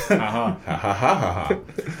 Ha ha ha ha.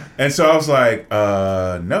 And so I was like,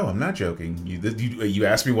 no, I'm not joking. You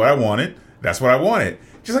asked me what I wanted. That's what I wanted.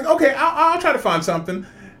 She's like, okay, I'll try to find something.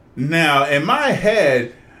 Now, in my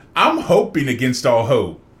head, I'm hoping against all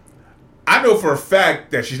hope. I know for a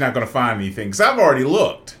fact that she's not going to find anything because I've already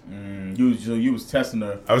looked. You was testing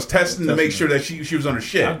her. I was testing to make sure that she was on her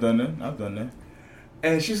shit. I've done that.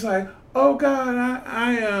 And she's like, oh, God,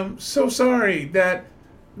 I am so sorry that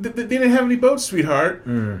they didn't have any boats, sweetheart.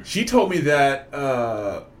 She told me that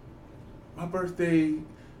my birthday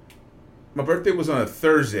was on a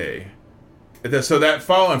Thursday. So that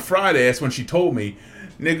following Friday, that's when she told me,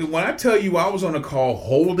 nigga, when I tell you I was on a call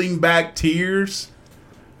holding back tears.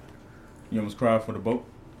 You almost cried for the boat?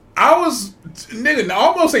 I was, nigga,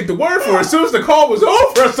 almost ain't the word for it. As soon as the call was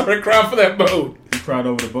over, I started crying for that boat. You cried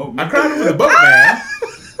over the boat, man? I cried over the boat, man.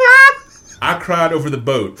 I cried over the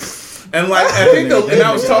boat. And like, I think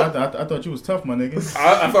I was talking. I thought you was tough, my nigga.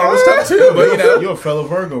 I thought I was tough too, but you're a fellow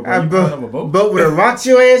Virgo, bro. You boat would have rocked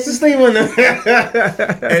your ass to sleep on them.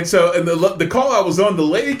 And so, the call I was on, the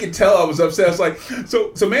lady could tell I was upset. I was like,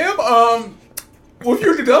 so ma'am, with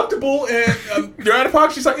your deductible and you're out of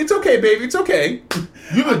pocket, she's like, it's okay, baby, it's okay.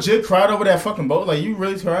 You legit cried over that fucking boat? Like, you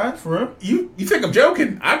really cried for real? You think I'm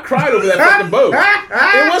joking? I cried over that fucking boat.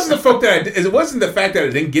 It wasn't the fact that I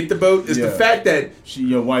didn't get the boat. It's the fact that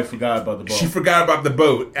your wife forgot about the boat. She forgot about the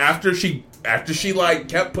boat after she after she like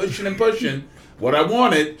kept pushing and pushing what I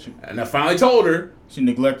wanted, and I finally told her. She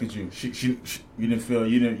neglected you. She you didn't feel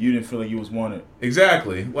like you was wanted.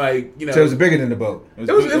 Exactly. Like, you know. So it was bigger than the boat. It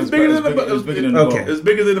was bigger than the boat. It was bigger than the boat. It was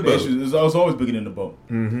bigger than the boat. It was always bigger than the boat.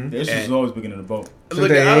 Mm-hmm. The issue was always bigger than the boat. Look,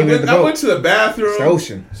 I went to the bathroom. It's the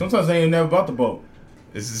ocean. Sometimes it ain't never about the boat.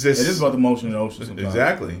 It's just, it is about the motion in the ocean sometimes.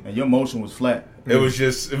 Exactly. And your motion was flat. It was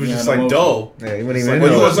just like emotion. dull. Yeah, you wouldn't even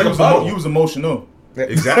know. know. You was emotional.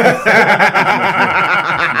 Exactly.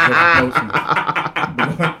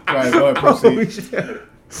 Right, go ahead, proceed.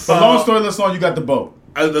 So long story long, you got the boat.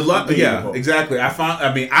 Exactly.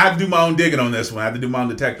 I do my own digging on this one. I had to do my own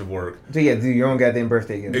detective work. So yeah, do your own goddamn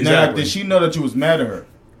birthday gift. Exactly. Now, did she know that you was mad at her?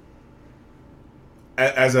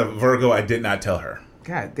 As a Virgo, I did not tell her.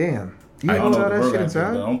 God damn. You I hold don't all know that the shit Virgo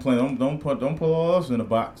inside? Don't put all else in a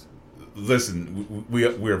box. Listen,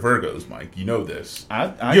 we're Virgos, Mike. You know this.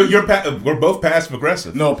 We're both passive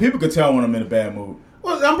aggressive. No, people could tell when I'm in a bad mood.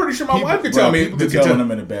 Well, I'm pretty sure my wife could tell me. People could tell when I'm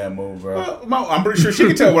in a bad mood, bro. Well, I'm pretty sure she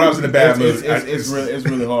could tell when I was in a bad mood. It's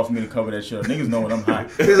really hard for me to cover that shit. Niggas know when I'm high.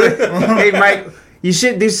 Hey, Mike, you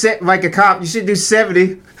should do like a cop. You should do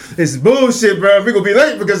 70. It's bullshit, bro. We gonna be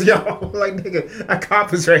late because y'all like nigga. A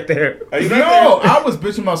cop is right there. I was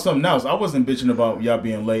bitching about something else. I wasn't bitching about y'all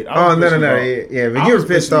being late. No. Yeah, but you were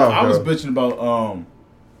pissed off. I was bitching about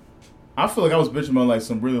I feel like I was bitching about like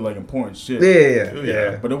some really like important shit.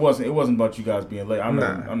 Yeah. But it wasn't about you guys being late. I'm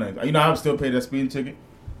not. You know, I still paid that speeding ticket.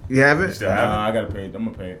 You haven't? I gotta pay it. I'm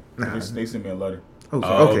gonna pay it. They sent me a letter.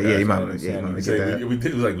 Okay, yeah, you might want to get that. We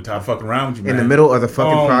did like we tired fucking around with you, man. In the middle of the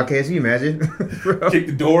fucking podcast, can you imagine? Kick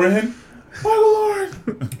the door in. My Lord.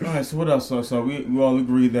 All right, so what else? So we all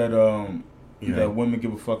agree that that women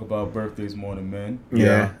give a fuck about birthdays more than men.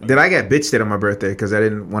 Yeah. Did I get bitched at on my birthday because I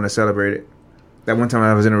didn't want to celebrate it? That one time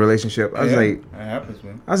I was in a relationship, I was like, that happens,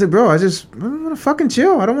 man. I was like, bro, I want to fucking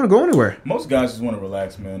chill. I don't want to go anywhere. Most guys just want to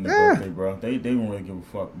relax, man. Their birthday, bro. They don't really give a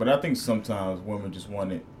fuck. But I think sometimes women just want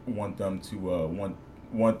them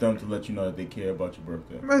to let you know that they care about your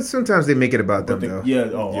birthday. But sometimes they make it about them, though.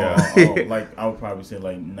 Like I would probably say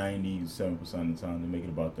like 97% of the time they make it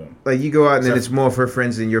about them. Like you go out and then it's more for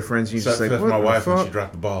friends than your friends. You're just like, what my the wife fuck? when she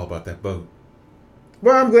dropped the ball about that boat.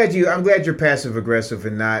 Well, I'm glad you're passive aggressive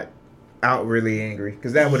and not out really angry,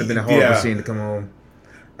 because that would have been a horrible scene to come home.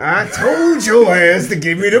 I told your ass to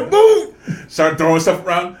give me the boot. Start throwing stuff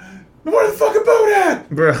around. Where the fucking boat at,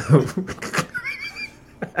 bro?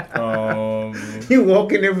 You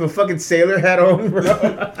walk in there with a fucking sailor hat on, bro.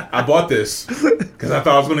 I bought this because I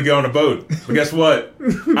thought I was going to get on a boat, but guess what?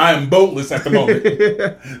 I am boatless at the moment.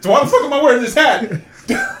 So why the fuck am I wearing this hat?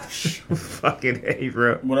 Fucking hey,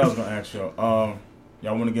 bro. What I was gonna ask y'all?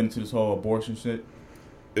 Y'all want to get into this whole abortion shit?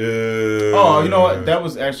 You know what? That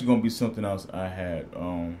was actually gonna be something else I had.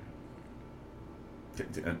 I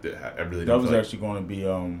really. That was actually gonna be.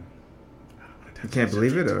 You can't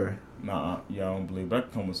believe it, or? Nah, I don't believe it. I can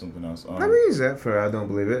come with something else. How many is that for? I don't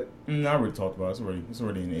believe it. I already talked about it. It's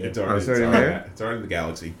already in the air. It's already in there. It's already in the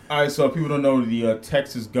galaxy. All right, so if people don't know the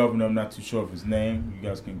Texas governor, I'm not too sure of his name. You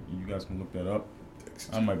guys can look that up.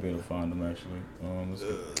 I might be able to find him actually.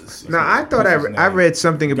 I thought I read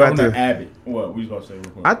something about Governor Abbott. What were you about to say? Real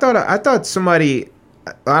quick? I thought somebody.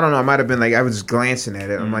 I don't know. I might have been like I was just glancing at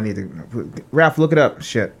it. I might need to. Ralph, look it up.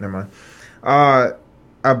 Shit, never mind.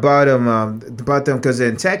 About them because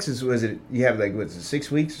in Texas was it you have like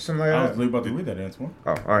 6 weeks or something like that? I was really about to read that, Antoine.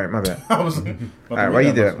 Oh, all right, my bad. I was. All right, why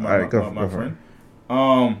you did it? All right, go for it.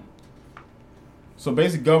 So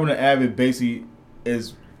basically, Governor Abbott basically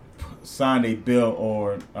is signed a bill,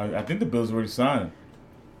 or I think the bill's already signed.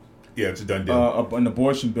 Yeah, it's a done deal. An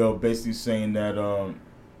abortion bill, basically saying that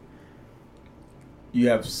you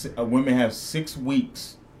have women have 6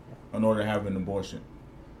 weeks in order to have an abortion.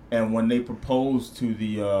 And when they proposed to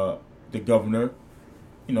the governor,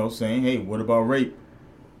 saying, "Hey, what about rape?"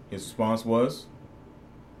 His response was,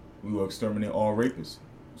 "We will exterminate all rapists."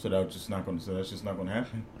 So that's just not going to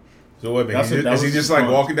happen. So what? Is he just like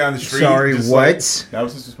walking down the street? Sorry, what? That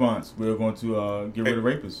was his response. We were going to get rid of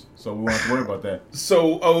rapists, so we won't have to worry about that.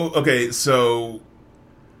 So, So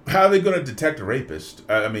how are they going to detect a rapist?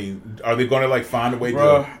 I mean, are they going to like find a way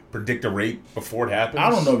to predict a rape before it happens? I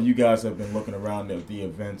don't know if you guys have been looking around at the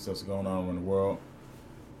events that's going on in the world.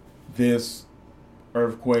 This,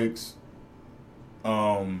 earthquakes,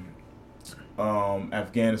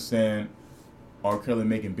 Afghanistan, R. Kelly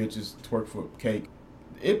making bitches twerk for cake.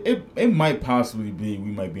 It might possibly be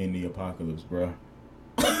we might be in the apocalypse, bro.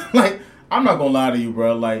 Like, I'm not gonna lie to you,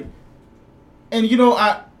 bro. Like, and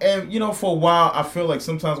for a while, I feel like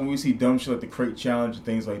sometimes when we see dumb shit like the crate challenge and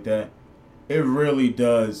things like that, it really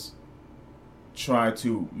does try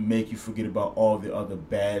to make you forget about all the other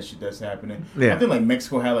bad shit that's happening. Yeah. I think like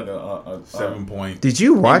Mexico had like a 7 point. Did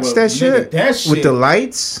you watch well, that nigga, shit? that shit, with the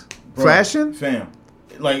lights bro, flashing? fam.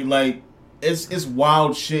 Like it's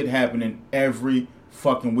wild shit happening every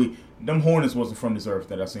fucking week. Them hornets wasn't from this earth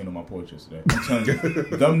that I seen on my porch yesterday. I'm telling you,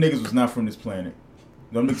 them niggas was not from this planet.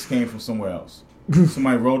 Them niggas came from somewhere else.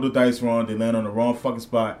 Somebody rolled the dice wrong. They landed on the wrong fucking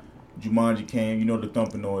spot. Jumanji came, you know, the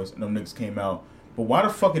thumping noise, and them niggas came out. But why the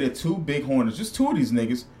fuck are there 2 big hornets, just 2 of these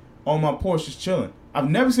niggas, on my porch just chilling? I've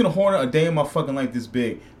never seen a hornet a day in my fucking life this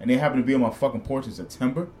big, and they happen to be on my fucking porch in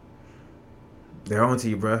September. They're on to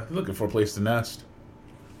you, bro. Looking for a place to nest.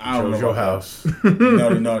 I don't know Chose your about house.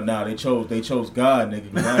 No. They chose God,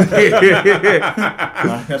 nigga.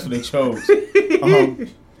 That's what they chose.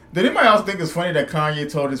 Did anybody else think it's funny that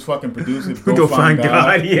Kanye told his fucking producer go find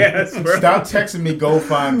God? Yes, bro. Stop texting me, go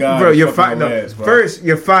find God. Bro, you're fired. No, bro. first,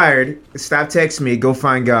 you're fired. Stop texting me. Go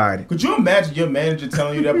find God. Could you imagine your manager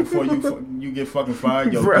telling you that before you get fucking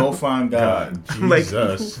fired? Yo, Bro. go find God.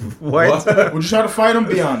 Jesus. What? Would you try to fight him?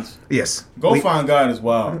 Be honest. Yes. Go find God as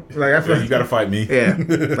well. Like I feel. You gotta fight me. Yeah.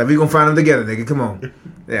 Like we gonna find them together, nigga. Come on.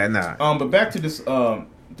 Yeah, nah. But back to this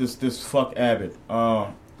this fuck Abbott.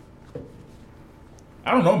 I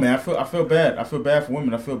don't know, man. I feel bad. I feel bad for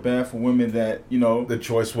women. I feel bad for women that, you know, The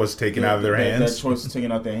choice was taken out of their hands. That choice is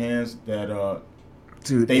taken out their hands. That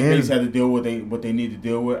Dude, they basically had to deal with what they need to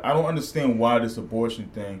deal with. I don't understand why this abortion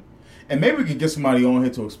thing. And maybe we could get somebody on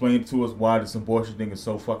here to explain to us why this abortion thing is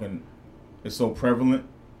so prevalent.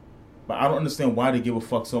 But I don't understand why they give a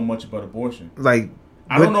fuck so much about abortion. like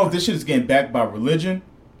I don't know if this shit is getting backed by religion.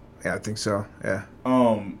 Yeah, I think so. Yeah.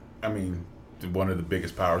 I mean, one of the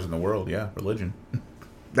biggest powers in the world, religion.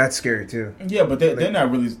 That's scary too. Yeah, but they're not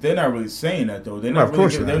really saying that though. They're not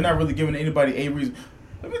really giving anybody a reason.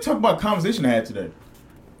 Let me talk about a conversation I had today.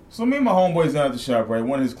 So me and my homeboy's down at the shop, right?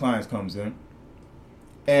 One of his clients comes in,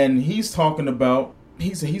 and he's talking about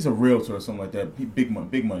he's a realtor or something like that. Big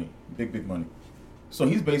money. So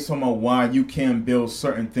he's basically talking about why you can't build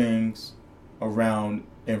certain things around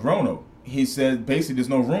in Roanoke. He said basically there's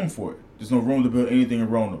no room for it. There's no room to build anything in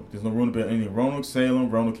Roanoke. There's no room to build anything in Roanoke, Salem,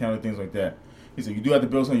 Roanoke County, things like that. He said, you do have to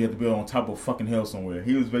build something, you have to build on top of a fucking hill somewhere.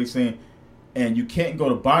 He was basically saying, and you can't go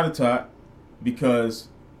to Botetourt because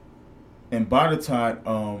in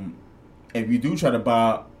Botetourt, if you do try to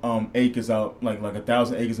buy acres out, like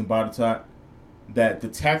 1,000 acres in Botetourt, that the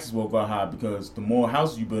taxes will go high because the more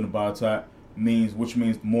houses you build in Botetourt which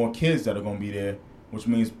means more kids that are going to be there, which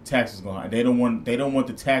means taxes go high. They don't want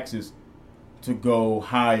the taxes to go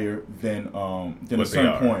higher than a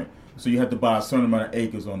certain point. So you have to buy a certain amount of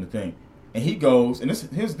acres on the thing. And he goes, and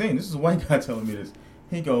here's the thing, this is a white guy telling me this.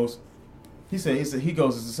 He goes, it's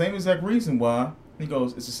the same exact reason why,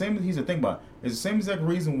 it's the same exact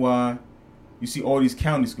reason why you see all these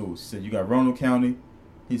county schools. He said, you got Roanoke County.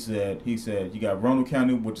 He said, you got Roanoke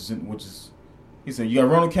County, you got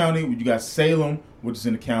Roanoke County, you got Salem, which is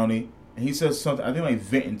in the county. And he says something, I think like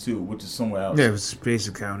Vinton too, which is somewhere else. Yeah, it was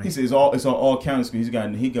basic county. He said it's all county schools.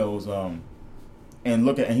 He goes,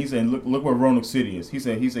 and he said, look where Roanoke City is. He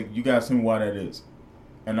said, you guys tell me why that is.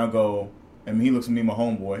 And I go, and he looks at me, my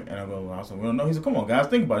homeboy, and I said, well, no. He said, come on, guys,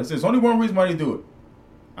 think about it. He said, there's only one reason why they do it.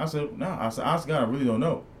 I said, no. I said, honest God, I really don't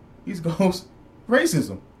know. He goes,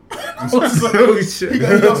 racism.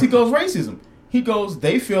 He goes, racism. He goes,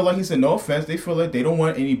 they feel like, he said, no offense, they feel like they don't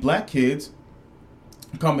want any black kids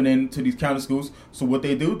coming into these county schools. So what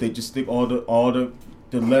they do, they just stick all the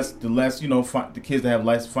less, the kids that have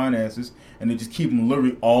less finances, and they just keep them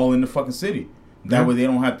literally all in the fucking city. That way they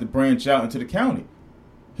don't have to branch out into the county.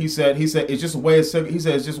 He said it's just a way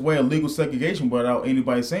of legal segregation without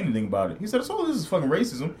anybody saying anything about it. He said, all this is fucking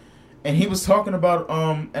racism. And he was talking about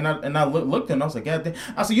and I looked at him, I was like, God damn.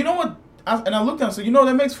 I said, you know what? And I looked at him and said,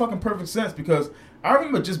 that makes fucking perfect sense, because I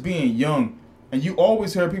remember just being young, and you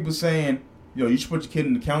always heard people saying, yo, you should put your kid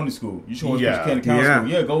in the county school. You should always put your kid in the county school.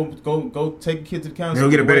 Yeah, go take your kid to the county school.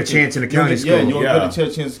 You'll get a better chance in the county school. Yeah, you'll get a better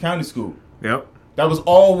chance in the county school. Yep. That was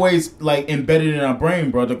always like embedded in our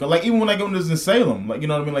brain, brother. Like even when I go to this in Salem, like, you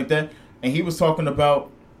know what I mean, like that. And he was talking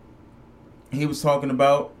about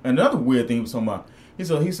another weird thing he was talking about. He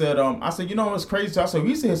said, I said, what's crazy? I said, we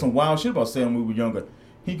used to hear some wild shit about Salem when we were younger.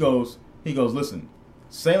 He goes, listen,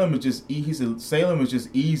 Salem is just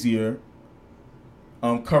easier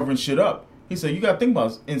covering shit up. He said, you got to think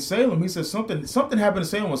about it. In Salem, he said something happened in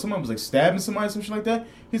Salem when somebody was like stabbing somebody, some shit like that.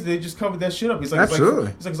 He said they just covered that shit up. He's like,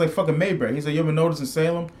 absolutely. It's like fucking Mayberry. He said, you ever notice in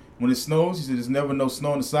Salem when it snows, he said there's never no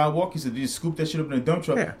snow on the sidewalk. He said they just scoop that shit up in a dump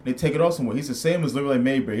truck and they take it off somewhere. He said Salem is literally like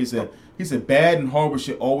Mayberry. He said bad and horrible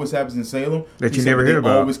shit always happens in Salem. That you never hear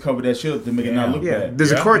about. They always cover that shit up to make it not look bad.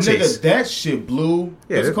 There's a car chase. Nigga, that shit blew.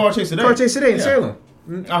 There's a car chase today. Car chase today in Salem.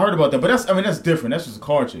 I heard about that, but that's different. That's just a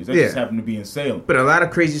car chase. That just happened to be in Salem. But a lot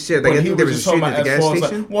of crazy shit. Like I think there was a shooting at the gas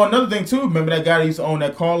station. Well, another thing too. Remember that guy that used to own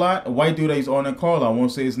that car lot? A white dude that used to own that car lot. I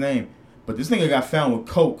won't say his name, but this nigga got found with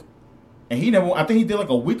coke. And he never. I think he did like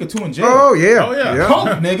a week or 2 in jail. Oh yeah.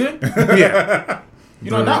 Coke, nigga. Yeah. You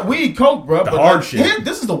know, not weed, coke, bro. The hard shit.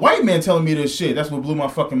 This is the white man telling me this shit. That's what blew my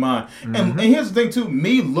fucking mind. And here's the thing too.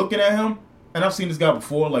 Me looking at him, and I've seen this guy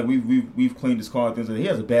before. Like we've cleaned his car. Things like that. He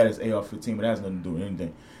has a badass AR-15, but that has nothing to do with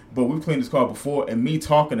anything. But we've cleaned his car before, and me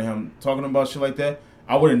talking to him about shit like that.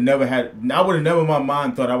 I would have never in my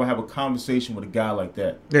mind thought I would have a conversation with a guy like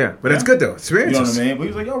that. Yeah, but it's good though. Experiences. You know what I mean? But he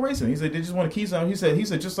was like, yo, racing. He said, they just want to keep something. He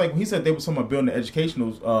said just like, he said they were talking about building an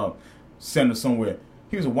educational center somewhere.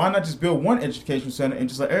 He was like, why not just build one educational center and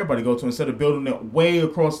just let everybody go to it instead of building it way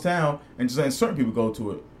across town and just letting certain people go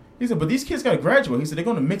to it? He said, but these kids got to graduate. He said, they're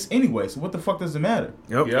going to mix anyway, so what the fuck does it matter?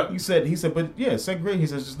 Yep. He said, but yeah, second grade, he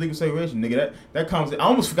says, just legal segregation. Nigga, that conversation, I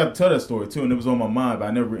almost forgot to tell that story too, and it was on my mind, but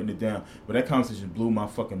I never written it down. But that conversation blew my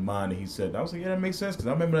fucking mind that he said. I was like, yeah, that makes sense, because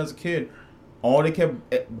I remember as a kid, all they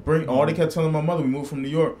kept telling my mother, we moved from New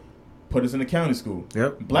York, put us in the county school.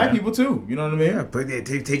 Yep. Black people too, you know what I mean? Yeah, but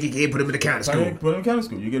take your kid, put them in the county school. Put them in county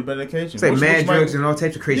school, you get a better education. It's like mad drugs and all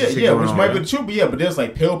types of crazy shit going on. Which might be the truth, but there's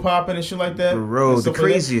like pill popping and shit like that. Bro, the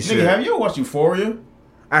craziest shit. Nigga, have you ever watched Euphoria?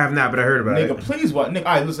 I have not, but I heard about it. Nigga, please watch. Nigga,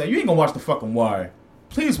 all right, listen, you ain't gonna watch the fucking Wire.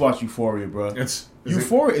 Please watch Euphoria, bro.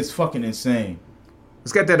 Euphoria is fucking insane.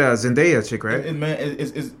 It's got that Zendaya chick, right?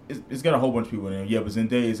 It's got a whole bunch of people in it. Yeah, but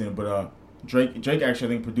Zendaya is in it. But Drake actually, I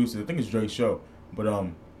think, produced it. I think it's Drake's show. But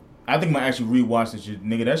I think I might actually rewatch this shit.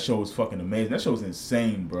 Nigga, that show is fucking amazing. That show is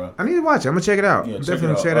insane, bro. I need to watch it. I'm gonna check it out. Yeah,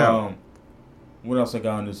 definitely check it out. What else I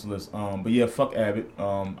got on this list? But yeah, fuck Abbott.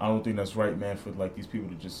 I don't think that's right, man, for like these people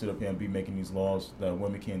to just sit up here and be making these laws that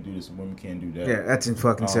women can't do this and women can't do that. Yeah, that's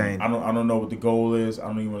fucking insane. I don't know what the goal is. I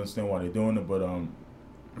don't even understand why they're doing it, but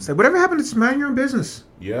it's like whatever happened to just mind your own business.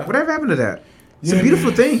 Yeah. Whatever happened to that? It's a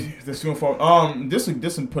beautiful thing. This will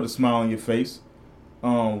put a smile on your face.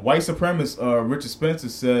 White supremacist Richard Spencer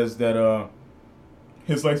says that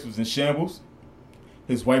his life was in shambles.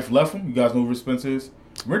 His wife left him. You guys know who Richard Spencer is?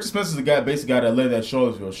 Richard Spencer's the guy that led that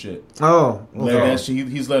Charlottesville shit. Oh, okay. Led that shit.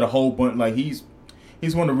 He's led a whole bunch. Like he's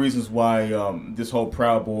one of the reasons why this whole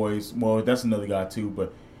Proud Boys. Well, that's another guy too,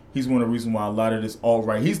 but he's one of the reasons why a lot of this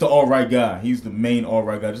alt-right. He's the alt-right guy. He's the main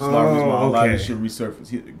alt-right guy. Just a lot of reasons why a lot of this shit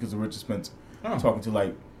resurfaced because of Richard Spencer. Talking to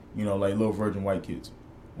like little virgin white kids,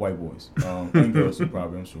 white boys, and girls too,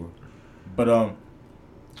 probably, I'm sure. But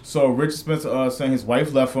so Richard Spencer saying his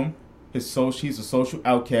wife left him. He's a social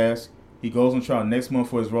outcast. He goes on trial next month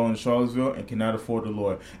for his role in Charlottesville and cannot afford a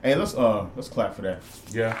lawyer. Hey, let's clap for that.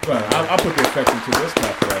 Yeah. Right, I'll put the effects into it. Let's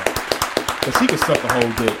clap for that. Because he can suck a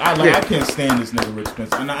whole dick. I can't stand this nigga Rich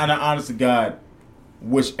Spencer. And I honest to God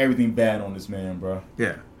wish everything bad on this man, bro.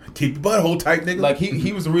 Yeah. Keep your butthole tight, nigga. Like,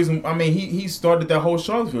 he was the reason, I mean, he started that whole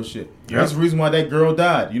Charlottesville shit. Yep. That's the reason why that girl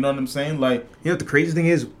died. You know what I'm saying? Like, you know what the crazy thing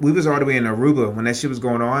is? We was all the way in Aruba when that shit was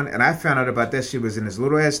going on, and I found out about that shit was in this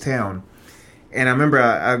little ass town. And I remember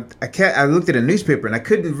I looked at a newspaper and I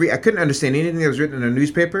couldn't understand anything that was written in a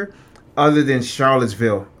newspaper other than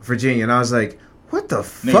Charlottesville, Virginia. And I was like, what the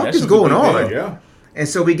fuck is going on? Yeah. And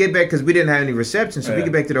so we get back because we didn't have any reception. So we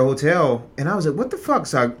get back to the hotel and I was like, what the fuck?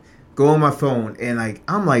 So I go on my phone and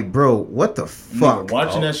I'm like, bro, what the fuck? Nigga,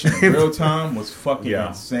 watching that shit in real time was fucking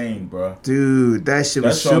insane, bro. Dude, that shit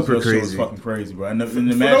was super crazy. Shit was fucking crazy, bro.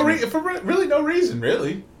 For really no reason,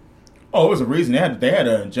 really. Oh, it was a reason. They had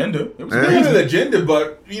an agenda. It was they had an agenda,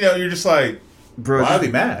 but you're just like, bro, why are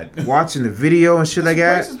they mad? Watching the video and shit like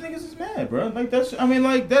that. Racist niggas is mad, bro. Like that's. I mean,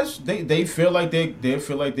 like that's. They feel like they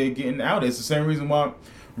feel like they're getting out. It's the same reason why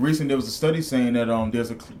recently there was a study saying that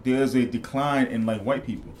there's a decline in like white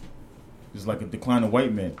people. There's like a decline of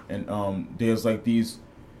white men, and there's like these,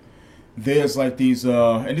 and this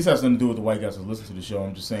has nothing to do with the white guys that listen to the show.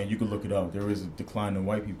 I'm just saying you can look it up. There is a decline in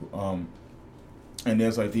white people. And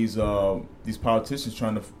there's like these politicians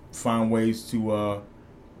trying to find ways to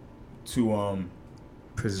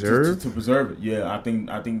preserve to preserve it. Yeah, I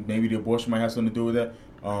think maybe the abortion might have something to do with that.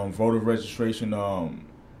 Voter registration.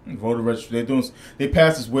 They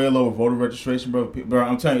passed this way low voter registration, bro. Bro,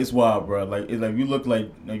 I'm telling you, it's wild, bro. Like you look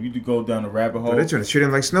like you could go down a rabbit hole. They're trying to treat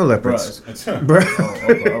them like snow leopards, bro. Oh,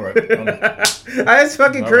 okay, all right. That's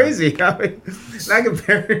fucking crazy. Right. I mean, not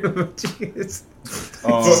comparing them.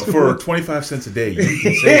 For 25 cents a day, you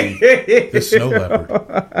can save the snow leopard.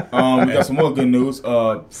 We got some more good news.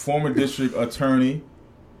 Former district attorney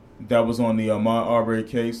that was on the Ahmaud Arbery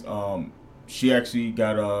case, she actually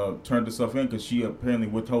got turned herself in because she apparently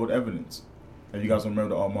withheld evidence. And you guys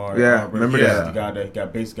remember the Ahmaud Arbery remember case? that. The guy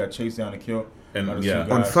that basically got chased down and killed. And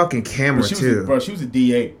on fucking camera too. She was a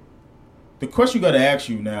DA. The question you got to ask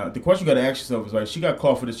yourself is like, she got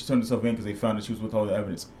caught for this. She turned herself in because they found that she was withholding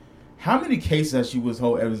evidence. How many cases has she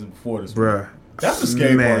withheld evidence before this? Bruh. That's the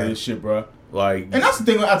scary part of this shit, bruh. Like, and that's the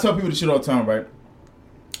thing. I tell people this shit all the time, right?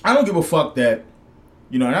 I don't give a fuck that,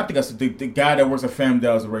 and I think that's the guy that works at Family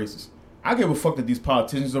Dollar is a racist. I give a fuck that these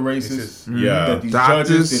politicians are racist. That these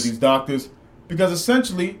judges, that these doctors, because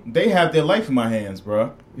essentially they have their life in my hands,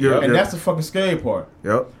 bruh. And that's the fucking scary part.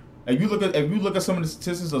 Yep. If you look at some of the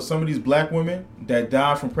statistics of some of these black women that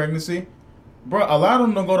die from pregnancy, bro, a lot of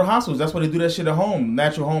them don't go to hospitals. That's why they do that shit at home,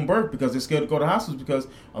 natural home birth, because they're scared to go to hospitals. Because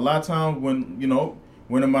a lot of times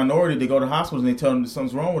when a minority, they go to hospitals and they tell them that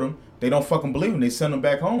something's wrong with them, they don't fucking believe them. They send them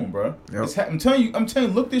back home, bro. Yep. I'm telling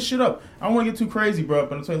you, look this shit up. I don't want to get too crazy, bro,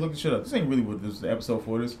 but I'm telling you, look this shit up. This ain't really what this is the episode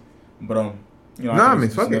for this, but I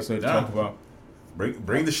think fuck it. To talk about.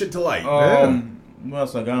 Bring the shit to light. What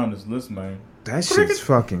else I got on this list, man? That shit's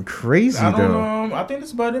fucking crazy, though. I think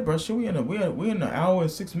that's about it, bro. Shit, we in an hour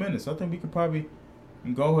and 6 minutes. I think we could probably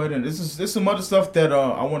go ahead and this some other stuff that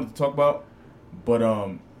I wanted to talk about, but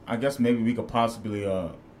I guess maybe we could possibly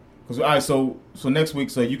because all right. So next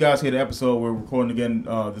week, so you guys hear the episode. We're recording again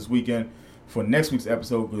this weekend for next week's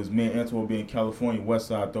episode because me and Antoine will be in California, West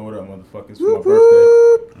Side. Throw it up, motherfuckers, for my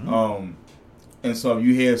birthday. And so if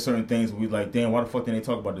you hear certain things, we like, damn, why the fuck didn't they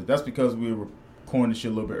talk about this? That's because we were recording this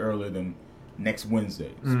shit a little bit earlier than next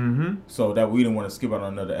Wednesday. So that we didn't want to skip out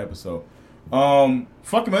on another episode.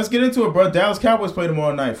 Fuck it, man. Let's get into it, bro. Dallas Cowboys play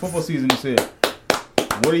tomorrow night. Football season is here.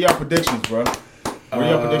 What are y'all predictions, bro? What are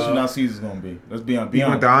y'all predictions our season's going to be? Let's be honest. Be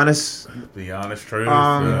honest. The honest truth.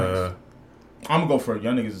 I'm going to go first.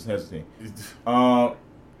 Y'all niggas is hesitating. I'm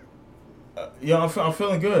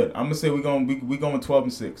feeling good. I'm going to say we going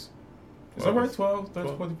 12-6. Is that right? 12,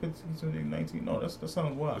 13, 14, 15, 17, 19? No, that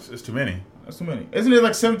sounds wild. It's too many. That's too many. Isn't it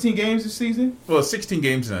like 17 games this season? Well, 16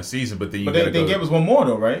 games in a season, but then they gave us one more,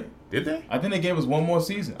 though, right? Did they? I think they gave us one more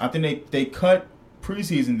season. I think they cut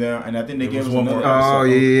preseason down, and I think they gave us one more episode. Oh,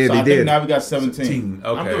 yeah, so they I did. Think now we got 17. 17. Okay.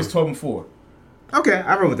 I'm going to give us 12-4. Okay,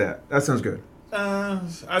 I roll with that. That sounds good.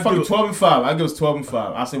 Fucking 12-5. I give us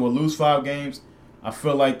 12-5. I say we'll lose 5 games. I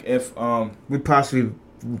feel like if we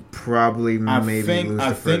probably maybe lose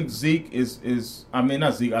I think Zeke is I mean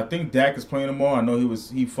not Zeke. I think Dak is playing tomorrow. I know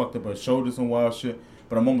he fucked up his shoulder, some wild shit,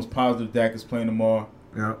 but I'm almost positive Dak is playing tomorrow.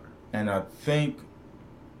 Yeah. And I think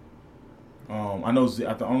I know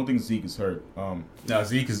I don't think Zeke is hurt. No,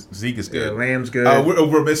 Zeke is good. Yeah, Lamb's good.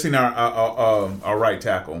 We're missing our right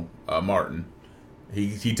tackle, Martin.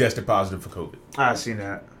 He tested positive for COVID. I seen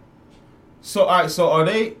that. So are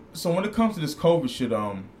they? So when it comes to this COVID shit,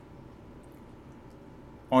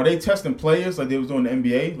 are they testing players like they was doing the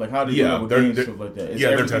NBA? Like how do you do games stuff like that?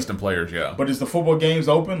 They're testing players. Yeah, but is the football games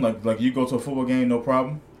open? Like you go to a football game, no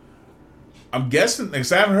problem. I'm guessing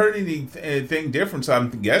because I haven't heard anything different. So I'm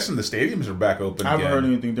guessing the stadiums are back open. I haven't heard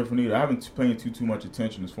anything different either. I haven't paid too much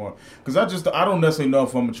attention as far because I don't necessarily know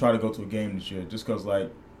if I'm gonna try to go to a game this year. Just because like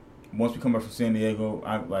once we come back from San Diego,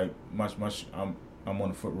 I'm on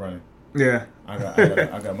the foot running. Yeah, I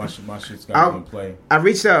got my shit's got to play. I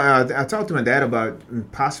reached out. I talked to my dad about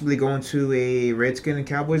possibly going to a Redskin and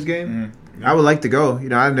Cowboys game. Mm-hmm. I would like to go.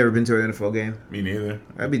 I've never been to an NFL game. Me neither.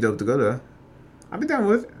 That'd be dope to go to. I'd be down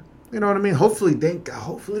with it. You know what I mean? Hopefully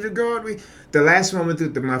to God the last one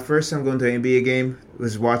my first time going to an NBA game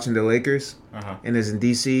was watching the Lakers, and it's in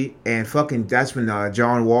DC, and fucking that's when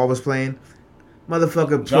John Wall was playing.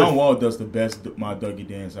 Motherfucker, John Wall does the best my Dougie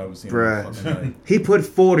dance I've ever seen. Bruh. He put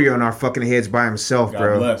 40 on our fucking heads by himself, God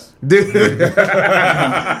bro. Bless. Dude. By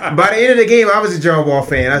the end of the game, I was a John Wall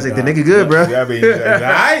fan. I was like, the nigga good, bro. Yeah, I mean,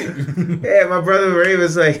 right? Yeah, my brother Ray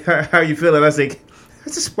was like, how you feeling? I was like, I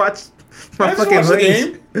just watch my fucking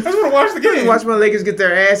Lakers. I just want to watch the game. Watch my Lakers get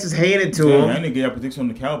their asses handed to them. I didn't get a prediction on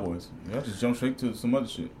the Cowboys. I just jump straight to some other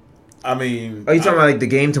shit. I mean, are you talking about like the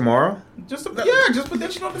game tomorrow? Just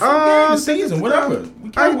prediction on the game, the season, whatever.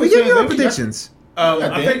 We give you our predictions.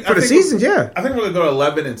 I think for the season, yeah. I think we're gonna go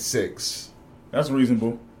 11-6. That's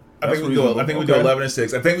reasonable. I think we go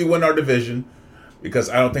 11-6. I think we win our division because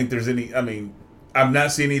I don't think there's any. I mean, I'm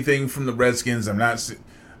not seeing anything from the Redskins. I'm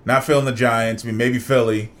not feeling the Giants. I mean, maybe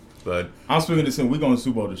Philly, but I'm speaking to saying we're going to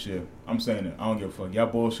Super Bowl this year. I'm saying it. I don't give a fuck.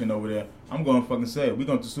 Y'all bullshitting over there. I'm going to fucking say it. We're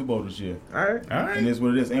going to Super Bowl this year. All right. And it's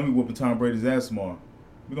what it is. And we whooping Tom Brady's ass tomorrow.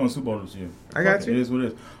 We're going to Super Bowl this year. I got you. It is what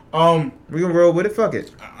it is. We gonna roll with it. Fuck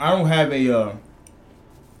it. I don't have a.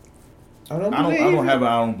 I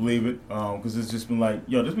don't believe it. Because it's just been like,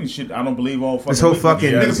 yo, this been shit. I don't believe all fucking. This whole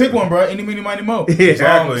fucking. Nigga, pick one, bro. Any, mini, mighty, mo. Yeah.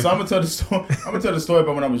 Exactly. So I'm gonna tell the story. I'm gonna tell the story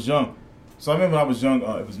about when I was young. So I remember when I was young.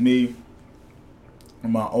 It was me,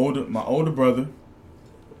 and my older brother,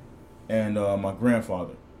 and my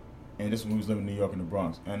grandfather. And this is when we was living in New York in the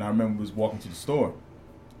Bronx. And I remember we was walking to the store.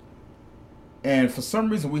 And for some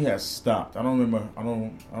reason we had stopped. I don't remember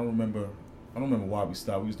why we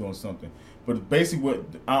stopped. We was doing something. But basically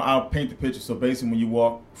I'll paint the picture. So basically when you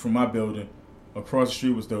walk from my building, across the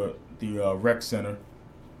street was the rec center.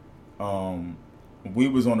 We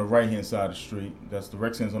was on the right hand side of the street. That's the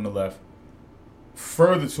rec center's on the left.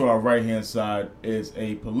 Further to our right hand side is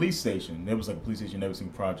a police station. There was like a police station in every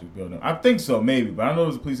single project building. I think so, maybe, but I know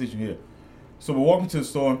there's a police station here. So we're walking to the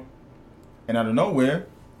store, and out of nowhere,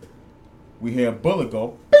 we hear a bullet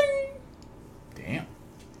go bing. Damn.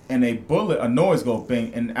 And a noise go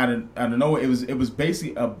bing, and out of nowhere, it was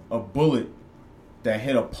basically a bullet that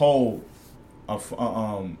hit a pole of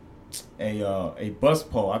a bus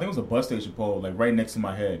pole. I think it was a bus station pole, like right next to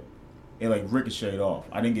my head. It like ricocheted off.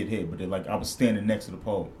 I didn't get hit, but I was standing next to the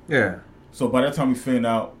pole. Yeah. So by that time we figured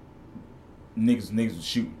out niggas was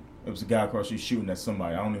shooting. It was a guy across the street shooting at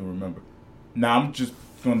somebody. I don't even remember. Now I'm just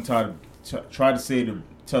gonna try to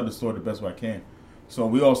tell the story the best way I can. So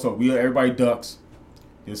everybody ducks.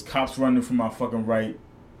 There's cops running from my fucking right.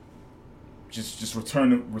 Just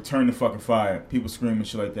return the fucking fire. People screaming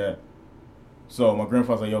shit like that. So my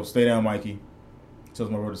grandfather's like, yo, stay down, Mikey.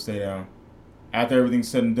 Tells my brother to stay down. After everything's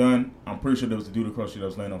said and done, I'm pretty sure there was a dude across the street that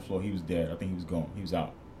was laying on the floor. He was dead. I think he was gone. He was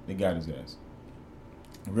out. They got his ass.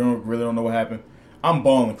 I really don't know what happened. I'm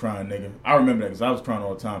bawling crying, nigga. I remember that because I was crying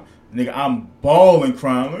all the time. Nigga, I'm bawling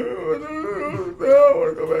crying. I want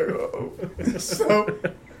to go back home. So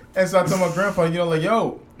I told my grandfather, like,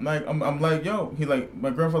 yo, like I'm like, yo. He like,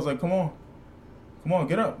 my grandfather's like, come on,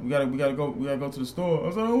 get up. We gotta go to the store. I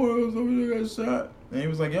was like, oh, you got shot. And he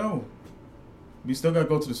was like, yo, we still gotta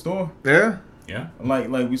go to the store. Yeah. Yeah. Like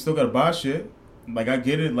we still gotta buy shit. Like I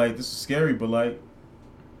get it. Like this is scary, but like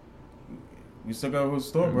we still gotta go to the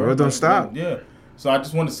store, bro. Bro, don't stop. Yeah. So I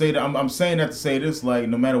just want to say that I'm saying that to say this. Like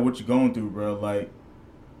no matter what you're going through, bro. Like,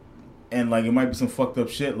 and like it might be some fucked up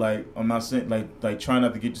shit. Like I'm not saying like try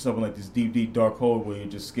not to get yourself in like this deep dark hole where you're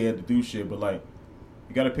just scared to do shit. But like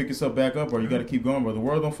you gotta pick yourself back up, or you gotta keep going, bro. The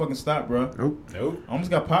world don't fucking stop, bro. Nope. I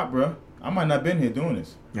almost got popped, bro. I might not been here doing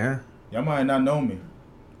this. Yeah. Y'all might not know me.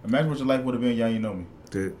 Imagine what your life would have been. Y'all ain't know me.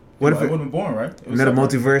 Dude. What if it would have been boring, right? Another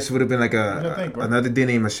multiverse would have been like think, bro? another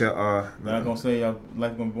Diddy Michelle. Y'all not gonna say y'all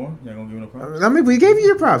life gonna be boring? Y'all gonna give me no props? I mean, we gave you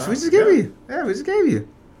your props. We just gave you. Yeah, we just gave you.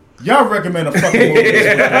 Y'all recommend a fucking movie.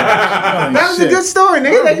 That was a good story,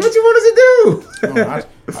 nigga. Like, what you want us to do?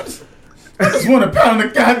 I just want to pound the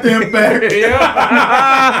goddamn back.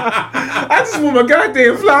 I just want my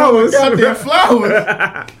goddamn flowers.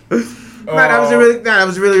 That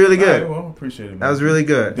was really good. Right, well, appreciate it, man. That was really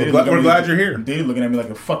good. We're glad you're here. Diddy looking at me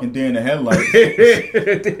like a fucking deer in the headlights.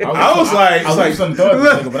 I was like, some thought,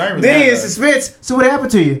 but I ain't really. Diddy in suspense. So what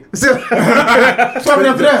happened to you? So,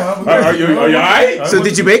 after that, are you alright? So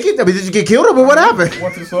did you make it? I mean, did you get killed or what happened?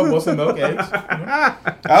 Went to the store, bought some milk, eggs.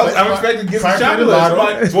 I'm expecting to get some chocolate. I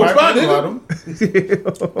thought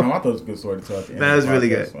it was a good story to tell. That was really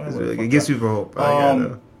good. It gives people hope.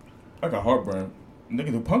 I got heartburn.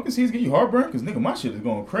 Nigga, do pumpkin seeds get you heartburn? Because, nigga, my shit is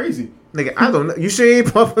going crazy. Nigga, I don't know. You sure you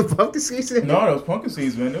ain't pumpkin seeds? No, those pumpkin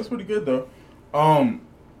seeds, man. That was pretty good, though.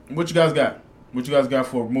 What you guys got? What you guys got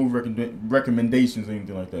for movie recommendations or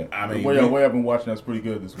anything like that? I mean, what I've been watching that's pretty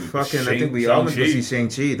good this week. Fucking, I think we all went to see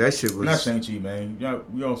Shang-Chi. That shit was... Not Shang-Chi, man.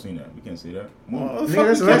 We all seen that. We can't say that. Nigga,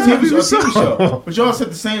 that's a TV show. But y'all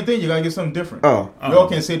said the same thing. You gotta get something different. Y'all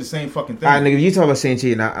can't say the same fucking thing. All right, nigga, you talk about Shang-Chi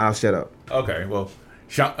and I'll shut up. Okay, well,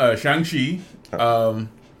 Shang-Chi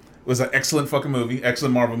was an excellent fucking movie.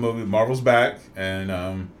 Excellent Marvel movie. Marvel's back.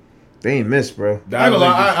 And... They ain't missed, bro.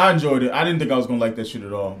 I enjoyed it. I didn't think I was going to like that shit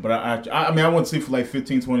at all. But I mean, I went to see it for like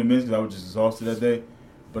 15, 20 minutes because I was just exhausted that day.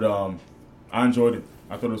 But I enjoyed it.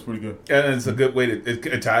 I thought it was pretty good. And it's a good way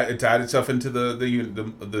to... It tied itself into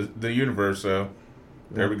the universe, so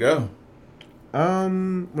there we go.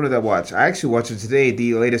 What did I watch? I actually watched it today,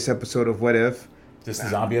 the latest episode of What If. Just the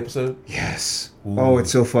zombie episode? Yes. Ooh. Oh, it's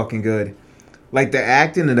so fucking good. Like the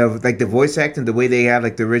acting and the voice acting, the way they have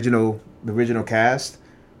like the original cast...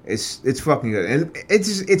 It's fucking good, and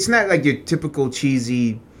it's not like your typical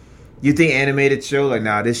cheesy, you think animated show. Like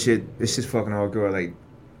this shit's fucking hardcore. Like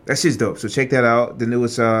that shit's dope. So check that out. The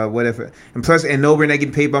newest whatever, and plus, and no, we're not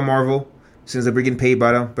getting paid by Marvel. Since we're getting paid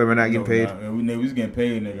by them, but we're not getting paid. We was getting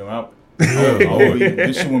paid, nigga.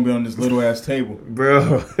 This shit won't be on this little ass table,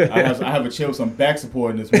 bro. I have a chair with some back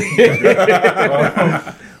support in this.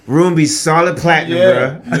 Room be solid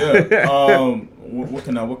platinum, bro. Yeah. What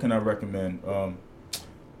can I recommend?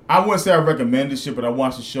 I wouldn't say I recommend this shit, but I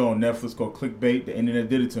watched a show on Netflix called Clickbait. The internet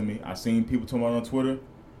did it to me. I seen people talking about it on Twitter.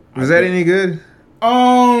 Was that any good?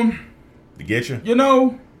 To get you? You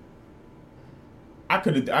know, I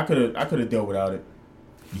could have dealt without it.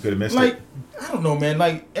 You could have missed like, it. I don't know, man.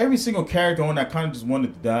 Like every single character on that kind of just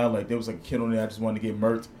wanted to die. Like there was like a kid on there I just wanted to get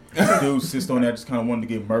murked. Dude's sister on there just kind of wanted to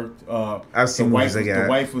get murked. I've seen movies like that. The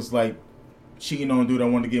wife was like cheating on dude. I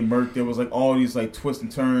wanted to get murked. There was like all these like twists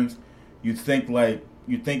and turns. You think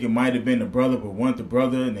it might have been the brother, but one the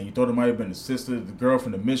brother, and then you thought it might have been the sister, the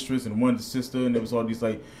girlfriend, the mistress, and one the sister, and there was all these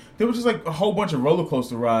like there was just like a whole bunch of roller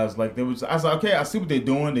coaster rides. Like I was like, okay, I see what they're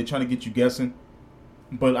doing. They're trying to get you guessing.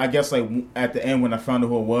 But I guess like at the end when I found out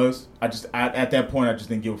who it was, at that point I just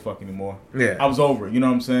didn't give a fuck anymore. Yeah, I was over it. You know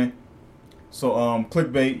what I'm saying? So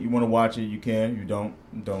Clickbait, you want to watch it, you can. You don't.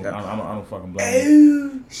 Yeah. I don't fucking blame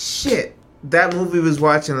you. Shit, that movie was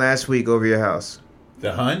watching last week over your house.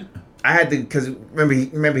 The Hunt. I had to because remember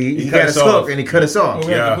he got us hooked and he cut us off.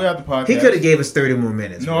 We had the podcast. He could have gave us 30 more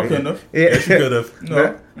minutes. No, I couldn't have. Yeah, yes, you could have.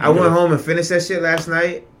 No, I went home and finished that shit last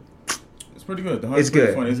night. It's pretty good. The Hunt's it's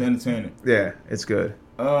good. Funny. It's entertaining. Yeah, it's good.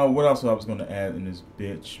 What else I was gonna add in this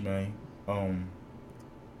bitch, man?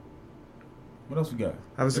 What else we got?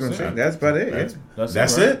 I was going to say that's about it.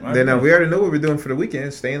 That's it. Right? Then we already know what we're doing for the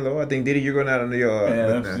weekend. Staying low. I think Diddy, you're going out on your.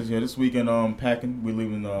 This weekend packing. We're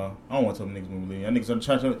leaving. I don't want to tell the niggas when we're leaving.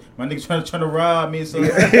 My niggas trying to rob me. So.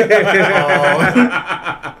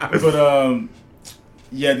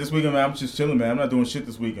 Yeah, this weekend, man, I'm just chilling, man. I'm not doing shit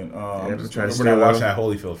this weekend. I'm just trying to watch that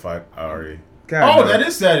Holyfield fight already. God, that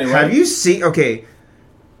is Saturday, right? Have you seen? Okay.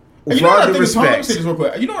 You know what I think is real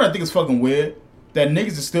quick. You know what I think is fucking weird? That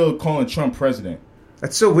niggas is still calling Trump president.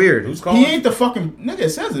 That's so weird. Who's calling? He ain't the fucking nigga. It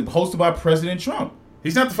says it hosted by President Trump.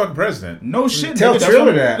 He's not the fucking president. No shit. Tell nigga,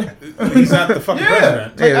 Triller that. He's not the fucking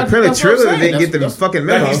president. Yeah, apparently Triller didn't get the fucking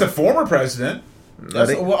memo. He's the former president.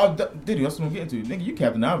 Diddy, that's what I'm getting to. Nigga, you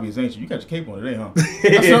Captain Obvious, ain't you? You got your cape on today, huh?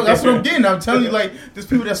 That's what I'm getting. I'm telling you, like, there's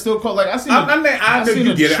people that still call. Like, I know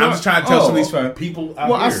you get it. I'm just trying to tell some of these people out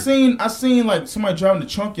here. I seen like somebody driving a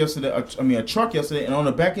truck yesterday. A truck yesterday, and on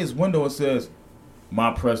the back of his window it says,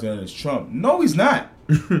 "My president is Trump." No, he's not.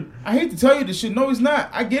 I hate to tell you this shit. No, he's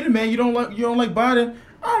not. I get it, man. You don't like Biden.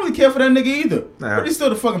 I don't really care for that nigga either. Nah. But he's still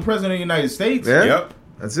the fucking president of the United States. Yeah. Yep.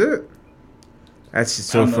 That's it. That's just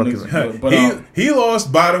so fucking. But he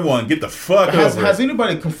lost. Biden won. Get the fuck over. Has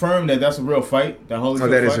anybody confirmed that that's a real fight? That Holyfield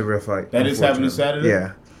that is a real fight. That is happening Saturday.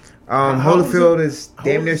 Yeah. Holyfield is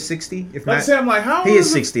damn near 60. If not, I'm like, how he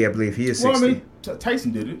is 60. I believe he is 60. Well, I mean,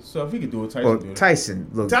 Tyson did it, so if he could do it, Tyson did it. Tyson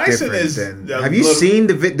looked different. Have you little... seen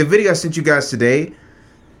the video I sent you guys today?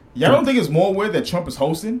 Y'all don't think it's more weird that Trump is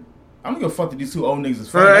hosting? I don't give a fuck that these two old niggas is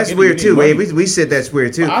fighting. That's weird too. We said that's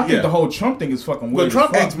weird too. But I think the whole Trump thing is fucking weird. But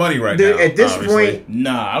Trump needs money right now. At this point,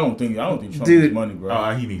 I don't think Trump needs money,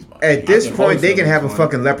 bro. He needs money. At this point, they can have a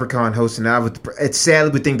fucking leprechaun hosting. It's sadly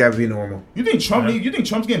we think that would be normal. You think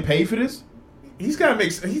Trump's getting paid for this? He's got to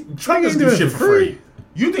make. Trump doesn't do shit for free.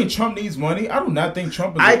 You think Trump needs money? I do not think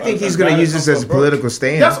Trump is. I think he's going to use this as a political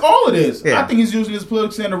stand. That's all it is. Yeah. I think he's using this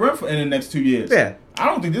political stand to run in the next 2 years. Yeah. I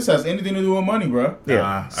don't think this has anything to do with money, bro.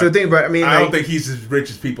 Yeah. So think about. I don't think he's as rich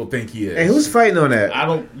as people think he is. And who's fighting on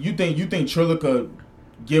that? You think Triller could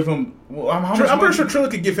give him? Well, I'm pretty sure Triller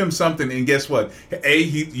could give him something. And guess what? A,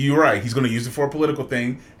 you're right. He's going to use it for a political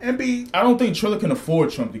thing. And B, I don't think Triller can afford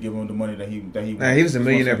Trump to give him the money that he. Nah, he was a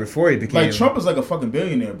millionaire before he became. Like Trump is like a fucking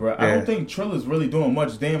billionaire, bro. Yeah. I don't think Triller's really doing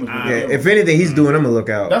much damage. If anything, he's doing them a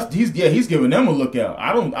lookout. He's giving them a lookout.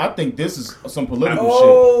 I think this is some political shit.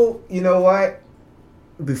 Oh, you know what?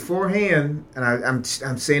 Beforehand, and I'm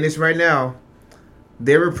saying this right now,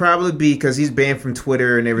 there would probably be, because he's banned from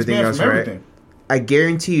Twitter and everything else, right? Everything. I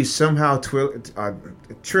guarantee you somehow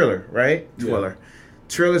Triller, right? Yeah.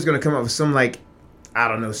 Triller's going to come up with some, like, I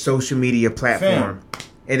don't know, social media platform.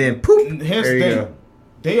 And then poof, here's the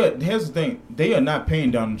thing. They are not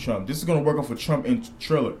paying Donald Trump. This is going to work out for Trump and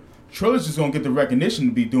Triller. Triller's just going to get the recognition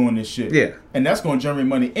to be doing this shit. Yeah. And that's going to generate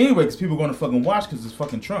money anyway because people are going to fucking watch because it's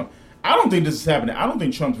fucking Trump. I don't think this is happening. I don't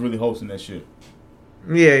think Trump's really hosting that shit.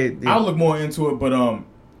 Yeah. I'll look more into it, but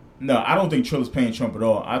no, I don't think Triller's paying Trump at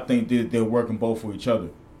all. I think they're working both for each other.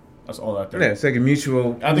 That's all I think. Yeah, it's like a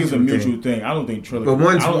mutual. I think it's a mutual thing. I don't think Triller. But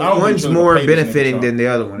one's more benefiting than the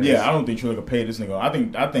other one. Yeah, I don't think Triller can pay this nigga.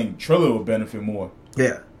 I think Triller will benefit more.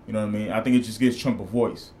 Yeah. You know what I mean? I think it just gives Trump a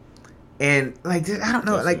voice. And like I don't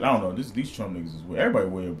know, I don't know. These Trump niggas is weird. Everybody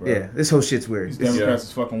weird, bro. Yeah, this whole shit's weird. These Democrats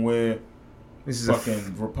is fucking weird. This is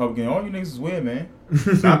fucking Republican. All you niggas is weird, man.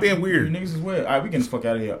 Stop being You weird. niggas is weird. All right, we getting the fuck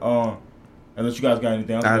out of here. Unless you guys got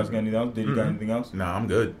anything else. Did you got anything else? Nah, I'm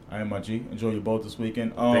good. I am my G. Enjoy your boat this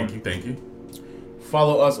weekend. Thank you.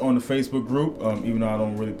 Follow us on the Facebook group. Even though I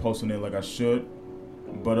don't really post on there like I should,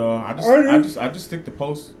 but I just stick to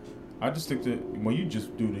posts. I just stick to when you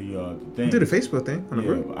just do the thing. Do the Facebook thing on the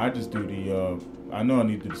group. But I just do the. I know I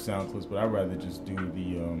need to do the sound clips, but I'd rather just do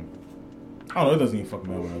the. I don't know. It doesn't even fucking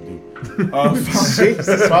matter what I do.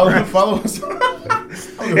 Follow us.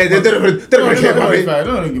 Hey, they don't care about me. I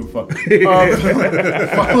don't even give a fuck.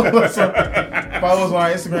 Follow us on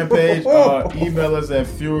our Instagram page. Email us at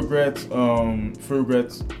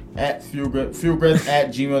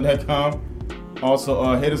fuelregrets@gmail.com.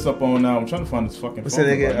 Also, hit us up on. I'm trying to find this fucking. What's phone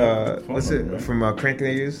that number. nigga? What's it from Crank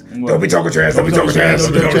Niggas? What? Don't be talking trash. Don't be talking trash.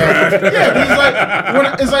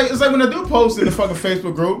 Yeah, it's like when I do post in the fucking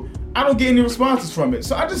Facebook group, I don't get any responses from it.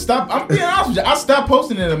 So I just stopped. I'm being honest with you. I stopped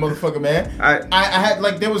posting in that motherfucker, man. I had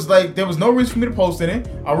there was no reason for me to post in it.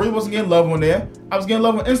 I really wasn't getting love on there. I was getting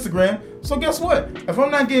love on Instagram. So guess what? If I'm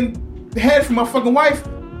not getting head from my fucking wife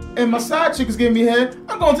and my side chick is giving me head,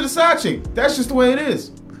 I'm going to the side chick. That's just the way it is.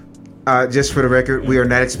 Just for the record, we are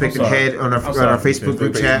not expecting head on our Facebook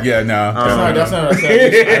group chat. Yeah, no. That's not what I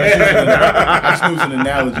said. I just used an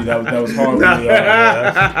analogy that was horrible.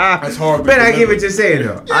 That's horrible. But I get what you're saying,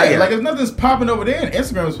 though. Yeah, like if nothing's popping over there and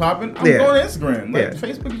Instagram is popping, I'm going to Instagram. Like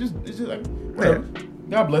Facebook is just like whatever.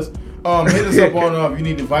 God bless. Hit us up on if you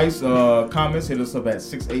need advice, comments. Hit us up at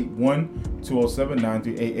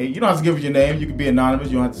 681-207-9388. You don't have to give us your name. You can be anonymous.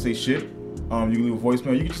 You don't have to say shit. You can leave a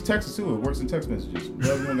voicemail. You can just text us too. It works in text messages.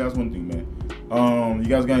 Whatever you guys want to do, man. You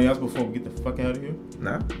guys got anything else before we get the fuck out of here?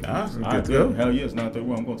 Nah. I'm good to go. Hell yeah, it's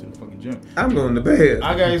 9:31. I'm going to the fucking gym. I'm going to bed.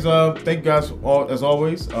 All right, guys. Thank you guys as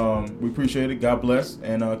always. We appreciate it. God bless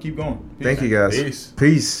and keep going. Peace. Thank you guys.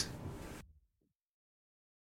 Peace.